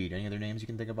 Stampede. Any other names you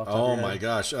can think of off the top of your head? My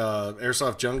gosh.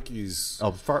 Airsoft Junkies.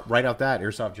 Oh, right out that.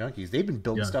 Airsoft Junkies. They've been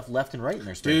building stuff left and right in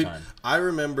their spare time. I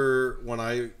remember when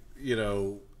I,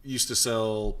 used to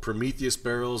sell Prometheus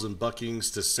barrels and buckings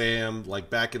to Sam, like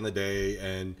back in the day,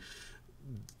 and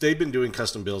they've been doing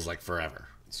custom builds like forever.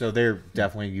 So they're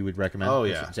definitely, you would recommend? Oh,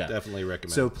 yeah. Definitely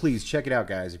recommend. So please check it out,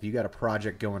 guys. If you got a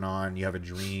project going on, you have a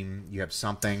dream, you have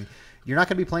something, you're not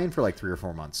going to be playing for like 3 or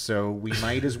 4 months. So we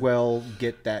might as well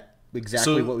get that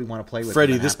exactly what we want to play with.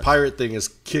 Freddie, this pirate thing is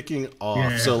kicking off.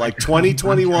 Yeah, so like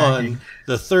 2021,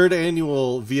 the 3rd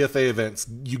annual VFA events,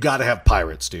 you got to have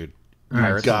pirates, dude.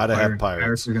 You got to have pirates.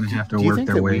 Pirates are going to have to work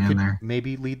their way in there.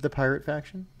 Maybe lead the pirate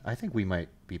faction? I think we might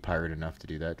be pirate enough to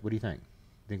do that. What do you think?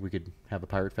 Think we could have a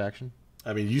pirate faction?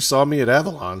 I mean, you saw me at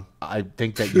Avalon. I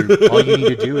think that all you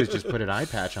need to do is just put an eye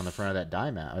patch on the front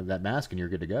of that mask, and you're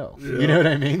good to go. Yep. You know what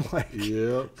I mean? Like,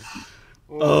 yep.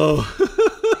 Oh,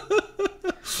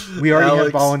 we already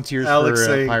have volunteers Alex for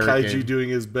saying pirate Kaiju game. doing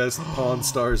his best Pawn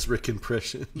Stars Rick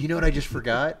impression. You know what I just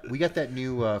forgot? We got that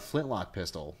new flintlock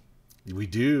pistol. We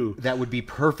do. That would be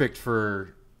perfect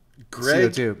for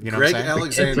Greg. CO2. You know Greg what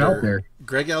I'm saying? Alexander.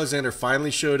 Greg Alexander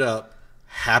finally showed up.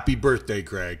 Happy birthday,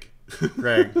 Greg.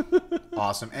 Greg,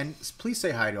 awesome. And please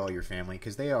say hi to all your family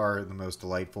because they are the most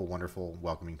delightful, wonderful,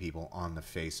 welcoming people on the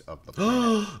face of the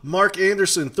planet. Mark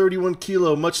Anderson, 31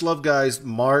 kilo. Much love, guys.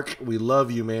 Mark, we love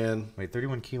you, man. Wait,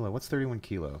 31 kilo? What's 31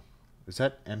 kilo? Is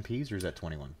that MPs or is that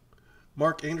 21?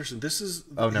 Mark Anderson, this is...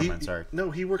 Oh, never mind, sorry.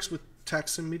 No, he works with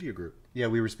Taxon Media Group. Yeah,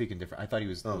 we were speaking different. I thought he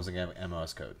was it was an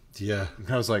MOS code. Yeah.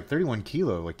 I was like, 31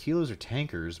 kilo. Like, kilos are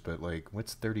tankers, but, like,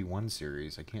 what's 31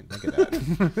 series? I can't think of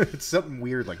that. It's something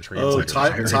weird, like translator.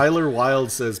 Oh, Tyler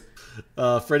Wild says,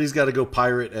 Freddie's got to go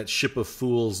pirate at Ship of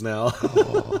Fools now.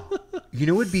 You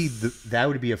know, that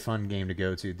would be a fun game to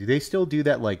go to. Do they still do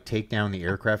that, like, take down the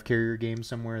aircraft carrier game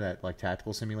somewhere, that, like,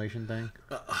 tactical simulation thing?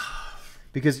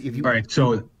 Because if you... All right,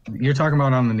 so you're talking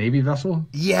about on the Navy vessel?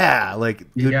 Yeah, like...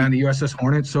 Yeah, on the USS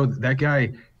Hornet. So that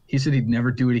guy, he said he'd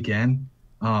never do it again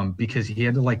because he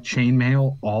had to, like,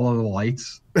 chainmail all of the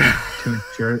lights to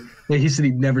ensure... He said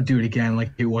he'd never do it again,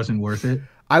 like, it wasn't worth it.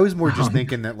 I was more just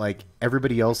thinking that, like,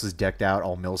 everybody else is decked out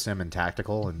all milsim and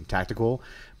tactical,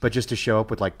 but just to show up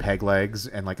with, like, peg legs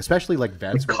and, like, especially, like,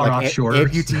 vets, with cut-off shorts.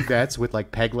 amputee vets with,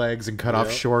 like, peg legs and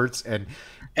cut-off shorts and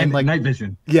like night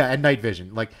vision. Yeah, and night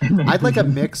vision. Like, I'd like a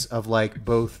mix of, like,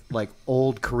 both, like,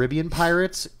 old Caribbean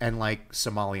pirates and, like,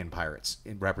 Somalian pirates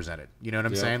represented. You know what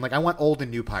I'm saying? Like, I want old and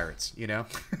new pirates, you know?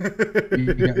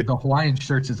 The Hawaiian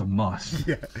shirts is a must.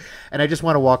 Yeah. And I just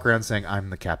want to walk around saying, I'm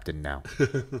the captain now.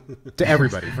 To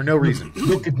everybody, for no reason.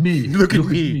 Look at me. Look at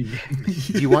me.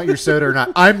 Do you want your soda or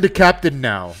not? I'm the captain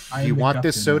now. Do you want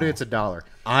this soda? Now. It's $1.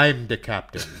 I'm the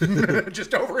captain.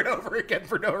 Just over and over again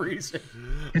for no reason.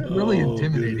 It's really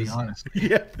intimidating, honestly.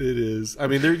 Yeah, it is. I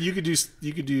mean, you could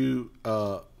do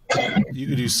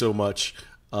so much.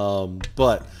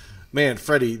 But man,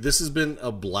 Freddie, this has been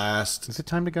a blast. Is it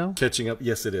time to go? Catching up.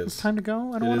 Yes, it is. It's time to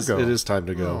go. I don't want to go. It is time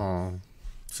to go. Oh.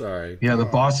 Sorry. Yeah, the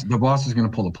boss is going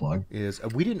to pull the plug.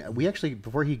 We actually,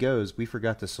 before he goes, we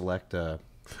forgot to select a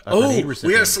grenade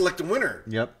recipient. We got to select a winner.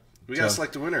 Yep. We got to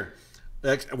select a winner.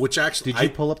 Which actually, did you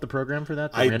pull up the program for that?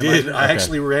 I did. I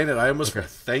actually ran it. I almost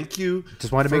thank you.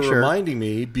 Just wanted to make sure reminding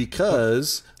me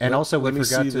because. And also, we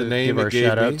forgot to give our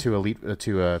shout out to Elite. I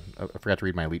forgot to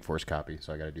read my Elite Force copy,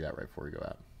 so I got to do that right before we go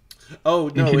out. Oh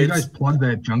no! Can you guys plug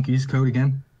that Junkies code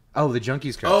again? Oh, the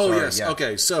Junkies code. Oh yes. Yeah.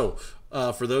 Okay. So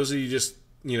for those of you just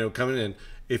coming in,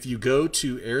 if you go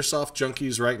to Airsoft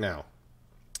Junkies right now,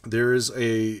 there is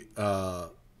a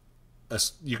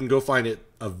you can go find it,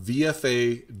 a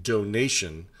VFA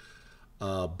donation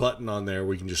button on there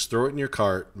where you can just throw it in your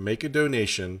cart, make a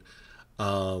donation.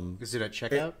 Is it at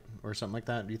checkout or something like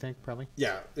that? Do you think probably?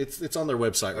 Yeah, it's on their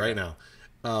website right now.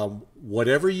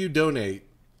 Whatever you donate,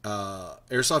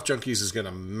 Airsoft Junkies is going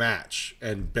to match.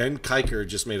 And Ben Kiker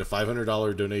just made a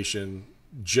 $500 donation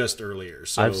just earlier.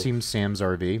 So I've seen Sam's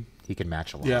RV. He can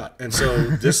match a lot. yeah, and so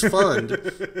this fund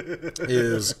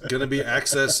is going to be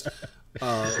accessed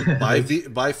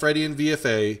by Freddy and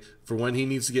VFA for when he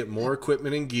needs to get more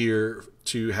equipment and gear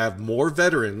to have more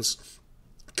veterans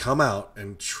come out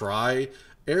and try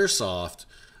Airsoft.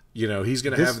 You know, he's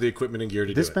going to have the equipment and gear to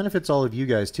do it. This benefits all of you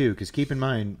guys too, because keep in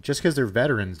mind, just because they're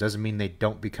veterans doesn't mean they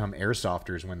don't become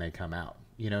airsofters when they come out.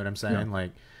 You know what I'm saying? Yeah.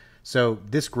 Like, so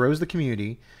this grows the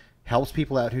community, helps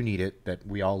people out who need it, that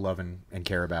we all love and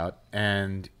care about,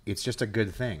 and it's just a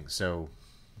good thing. So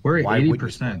We're at why wouldn't you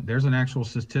 80%. There's an actual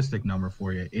statistic number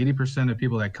for you. 80% of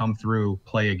people that come through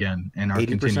play again and are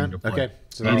continuing to play. Okay,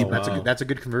 so that's a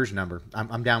good conversion number.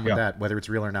 I'm down with that, whether it's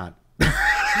real or not.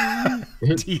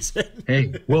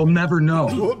 Hey, we'll never know.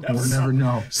 We'll never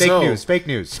know. Fake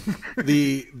news.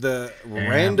 The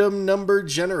random number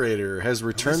generator has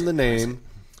returned the name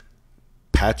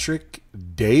Patrick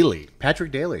Daly.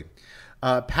 Patrick Daly.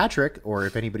 Patrick, or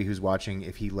if anybody who's watching,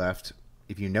 if he left,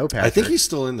 if you know Patrick. I think he's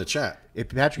still in the chat. If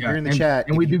Patrick, you're in the chat.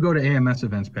 And we do go to AMS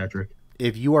events, Patrick.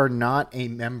 If you are not a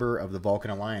member of the Valken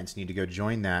Alliance, you need to go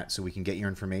join that so we can get your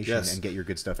information and get your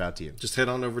good stuff out to you. Just head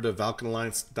on over to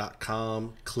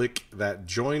ValkenAlliance.com, click that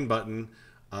join button.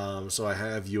 So I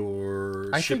have your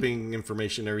shipping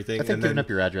information, everything. I think giving up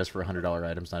your address for a $100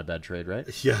 item is not a bad trade, right?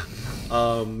 Yeah.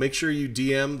 Make sure you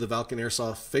DM the Valken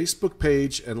Airsoft Facebook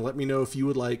page and let me know if you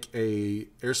would like a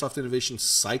Airsoft Innovations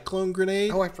Cyclone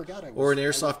Grenade. Oh, I forgot. Or an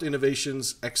Airsoft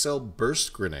Innovations XL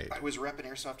Burst Grenade. I was repping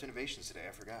Airsoft Innovations today.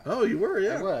 I forgot. Oh, you were,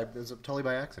 yeah. It was totally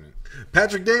by accident.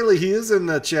 Patrick Daly, he is in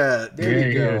the chat. There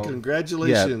you go.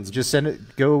 Congratulations. Yeah, just send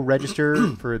it. Go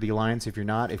register for the Alliance. If you're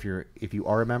not, if you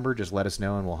are a member, just let us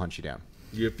know and we'll hunt you down.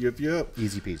 Yep.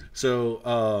 Easy peasy. So,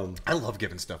 I love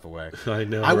giving stuff away. I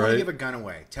know, I want right? to give a gun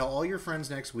away. Tell all your friends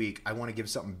next week. I want to give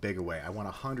something big away. I want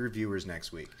 100 viewers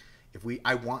next week.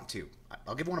 I want to.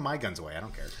 I'll give one of my guns away. I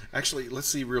don't care. Actually, let's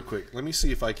see real quick. Let me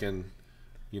see if I can.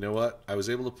 You know what? I was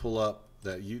able to pull up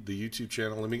the YouTube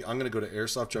channel. I'm going to go to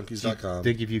airsoftjunkies.com.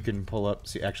 Think if you can pull up,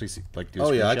 do a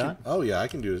screenshot? I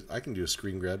can do a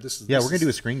screen grab. We're going to do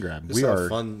a screen grab. This is how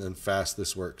fun and fast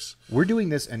this works. We're doing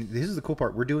this, and this is the cool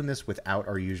part. We're doing this without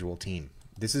our usual team.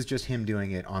 This is just him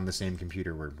doing it on the same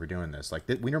computer where we're doing this. Like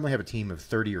we normally have a team of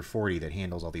 30 or 40 that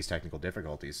handles all these technical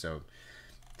difficulties. So,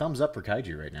 thumbs up for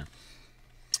Kaiju right now.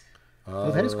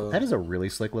 That is a really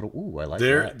slick little. Ooh, I like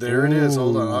that. There it is.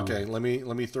 Hold on. Okay, let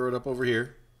me throw it up over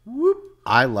here. Whoop.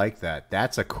 I like that.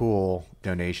 That's a cool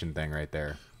donation thing right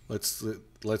there. Let's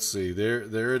see.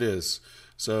 There it is.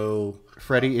 So,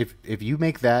 Freddie, if you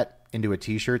make that into a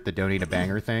T-shirt, the donate a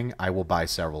banger thing, I will buy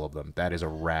several of them. That is a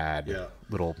rad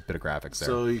little bit of graphics there.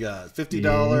 So you got $50,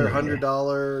 $100,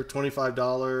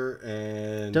 $25,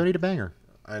 and donate a banger.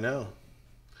 I know.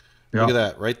 Yep. Look at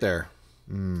that right there.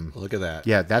 Look at that.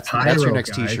 Yeah, that's your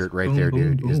next guys. T-shirt right there,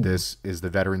 dude. Boom. Is the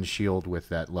Veterans Shield with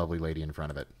that lovely lady in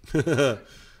front of it.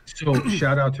 So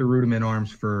shout out to Rudiment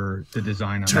Arms for the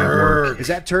design on Turk. that work. Is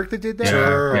that Turk that did that?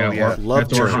 Yeah. Love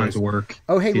that's Orhan's work.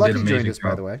 Oh, hey, He Lucky joined us,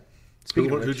 by the way.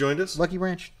 Who joined us? Lucky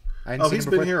Ranch. He's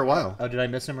been here a while. Oh, did I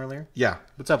miss him earlier? Yeah.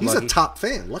 What's up, He's Lucky? a top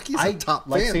fan. Lucky's a top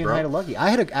like fan, saying bro. Hi to Lucky. I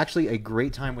had actually a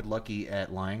great time with Lucky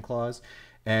at Lion Claws,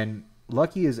 and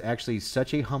Lucky is actually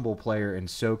such a humble player and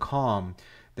so calm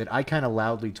that I kind of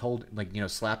loudly told,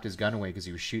 slapped his gun away because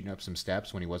he was shooting up some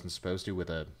steps when he wasn't supposed to with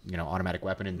a, automatic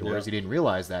weapon indoors. He didn't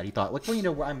realize that. He thought,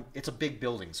 it's a big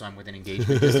building, so I'm within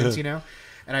engagement distance,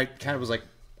 And I kind of was like,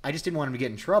 I just didn't want him to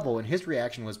get in trouble. And his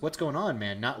reaction was, "What's going on,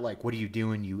 man?" Not like, "What are you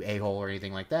doing, you a-hole," or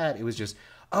anything like that. It was just,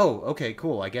 "Oh, okay,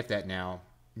 cool. I get that now.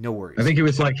 No worries." I think it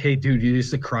was like, "Hey, dude, you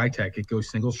used the Crytek. It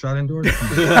goes single shot indoors."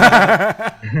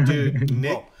 Dude,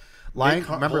 Nick.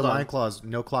 Remember Lion Claws,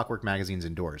 no Clockwork magazines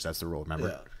indoors. That's the rule, remember?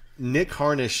 Yeah. Nick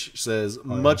Harnish says,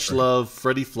 much love,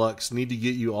 Freddy Flux. Need to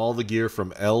get you all the gear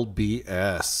from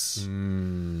LBS.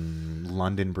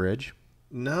 London Bridge?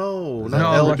 No,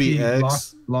 not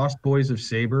LBX. Lost Boys of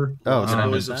Saber. Oh, Lost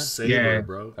Boys of Saber,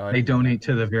 bro. They donate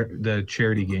to the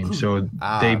charity game, so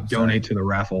they donate to the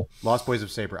raffle. Lost Boys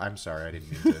of Saber. I'm sorry, I didn't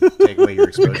mean to take away your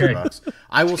exposure bucks.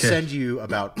 I will send you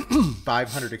about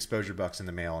 500 exposure bucks in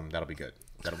the mail, and that'll be good.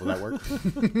 Will that work?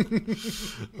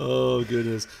 Oh,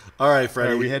 goodness. All right,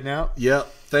 Freddie. Are we heading out?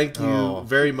 Yep. Thank you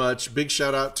very much. Big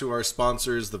shout out to our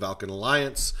sponsors, the Valken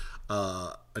Alliance,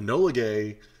 Enola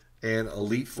Gay, and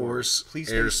Elite Force Please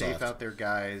stay Airsoft. safe out there,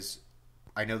 guys.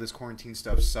 I know this quarantine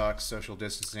stuff sucks. Social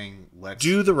distancing. Let's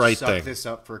do the right suck thing. this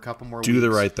up for a couple more weeks. Do the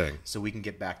right thing, so we can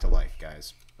get back to life,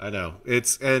 guys. I know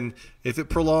and if it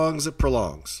prolongs, it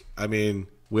prolongs. I mean,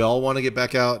 we all want to get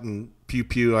back out and pew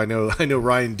pew. I know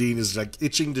Ryan Dean is like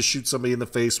itching to shoot somebody in the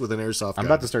face with an airsoft gun. I'm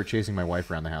about to start chasing my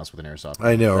wife around the house with an airsoft gun.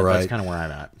 I know, right? That's kind of where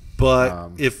I'm at.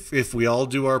 But if we all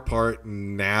do our part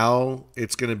now,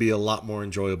 it's going to be a lot more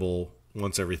enjoyable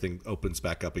once everything opens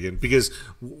back up again. Because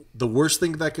the worst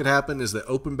thing that could happen is that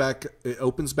it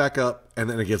opens back up and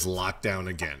then it gets locked down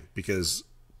again because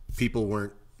people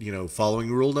weren't,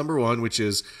 following rule number 1, which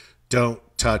is don't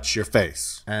touch your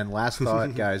face. And last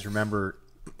thought, guys, remember,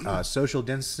 physical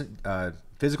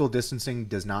distancing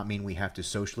does not mean we have to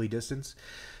socially distance.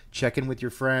 Check in with your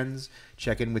friends,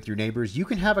 check in with your neighbors. You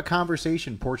can have a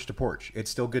conversation porch to porch. It's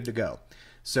still good to go.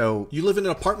 So you live in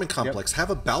an apartment complex. Yep.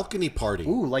 Have a balcony party.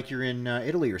 Ooh, like you're in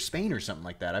Italy or Spain or something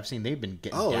like that. I've seen they've been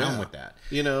getting down with that.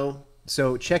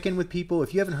 So check in with people.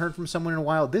 If you haven't heard from someone in a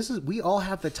while, we all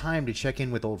have the time to check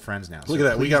in with old friends now. Look at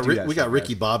that. We got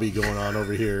Ricky Bobby going on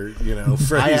over here.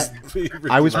 Freddy's.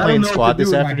 I was playing squad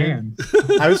this afternoon.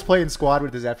 I was playing squad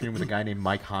this afternoon with a guy named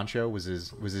Mike Honcho was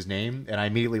his name, and I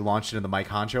immediately launched into the Mike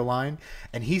Honcho line,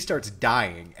 and he starts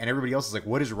dying, and everybody else is like,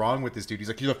 "What is wrong with this dude?" He's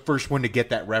like, "You're the first one to get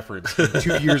that reference." In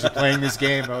 2 years of playing this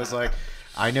game, I was like,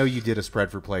 I know you did a spread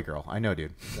for Playgirl. I know,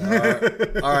 dude.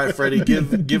 All right, Freddie.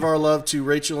 Give our love to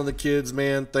Rachel and the kids,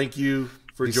 man. Thank you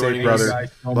for joining us.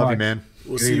 Brother. Love you, man.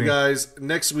 We'll see you guys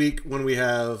next week when we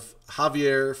have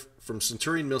Javier from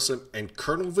Centurion Milsim and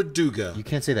Colonel Verduga. You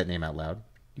can't say that name out loud.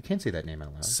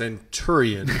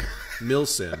 Centurion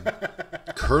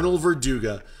Milsim, Colonel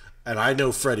Verduga, and I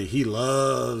know Freddie. He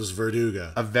loves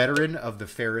Verduga. A veteran of the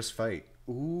fairest fight.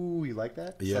 Ooh, you like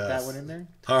that? Yes. Put that one in there.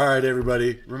 All right,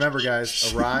 everybody. Remember,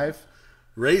 guys, arrive,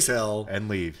 raise hell, and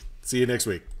leave. See you next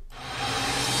week.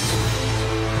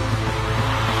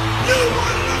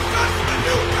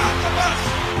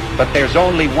 But there's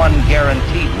only one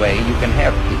guaranteed way you can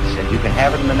have peace, and you can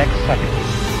have it in the next second.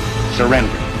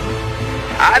 Surrender.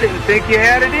 I didn't think you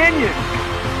had it in you.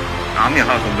 I'm your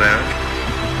huckleberry.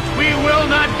 We will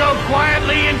not go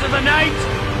quietly into the night.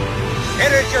 It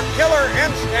is your killer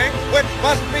instinct which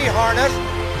must be harnessed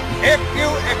if you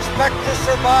expect to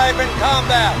survive in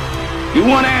combat. You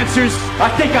want answers? I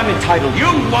think I'm entitled.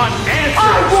 You want answers?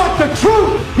 I want the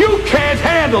truth! You can't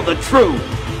handle the truth!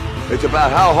 It's about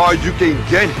how hard you can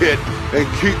get hit and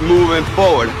keep moving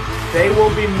forward. They will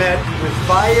be met with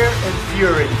fire and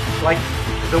fury like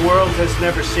the world has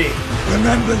never seen.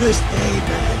 Remember this day,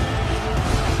 man,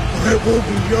 or it will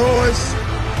be yours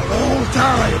for all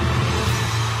time.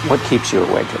 What keeps you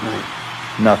awake at night?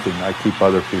 Nothing. I keep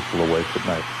other people awake at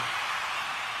night.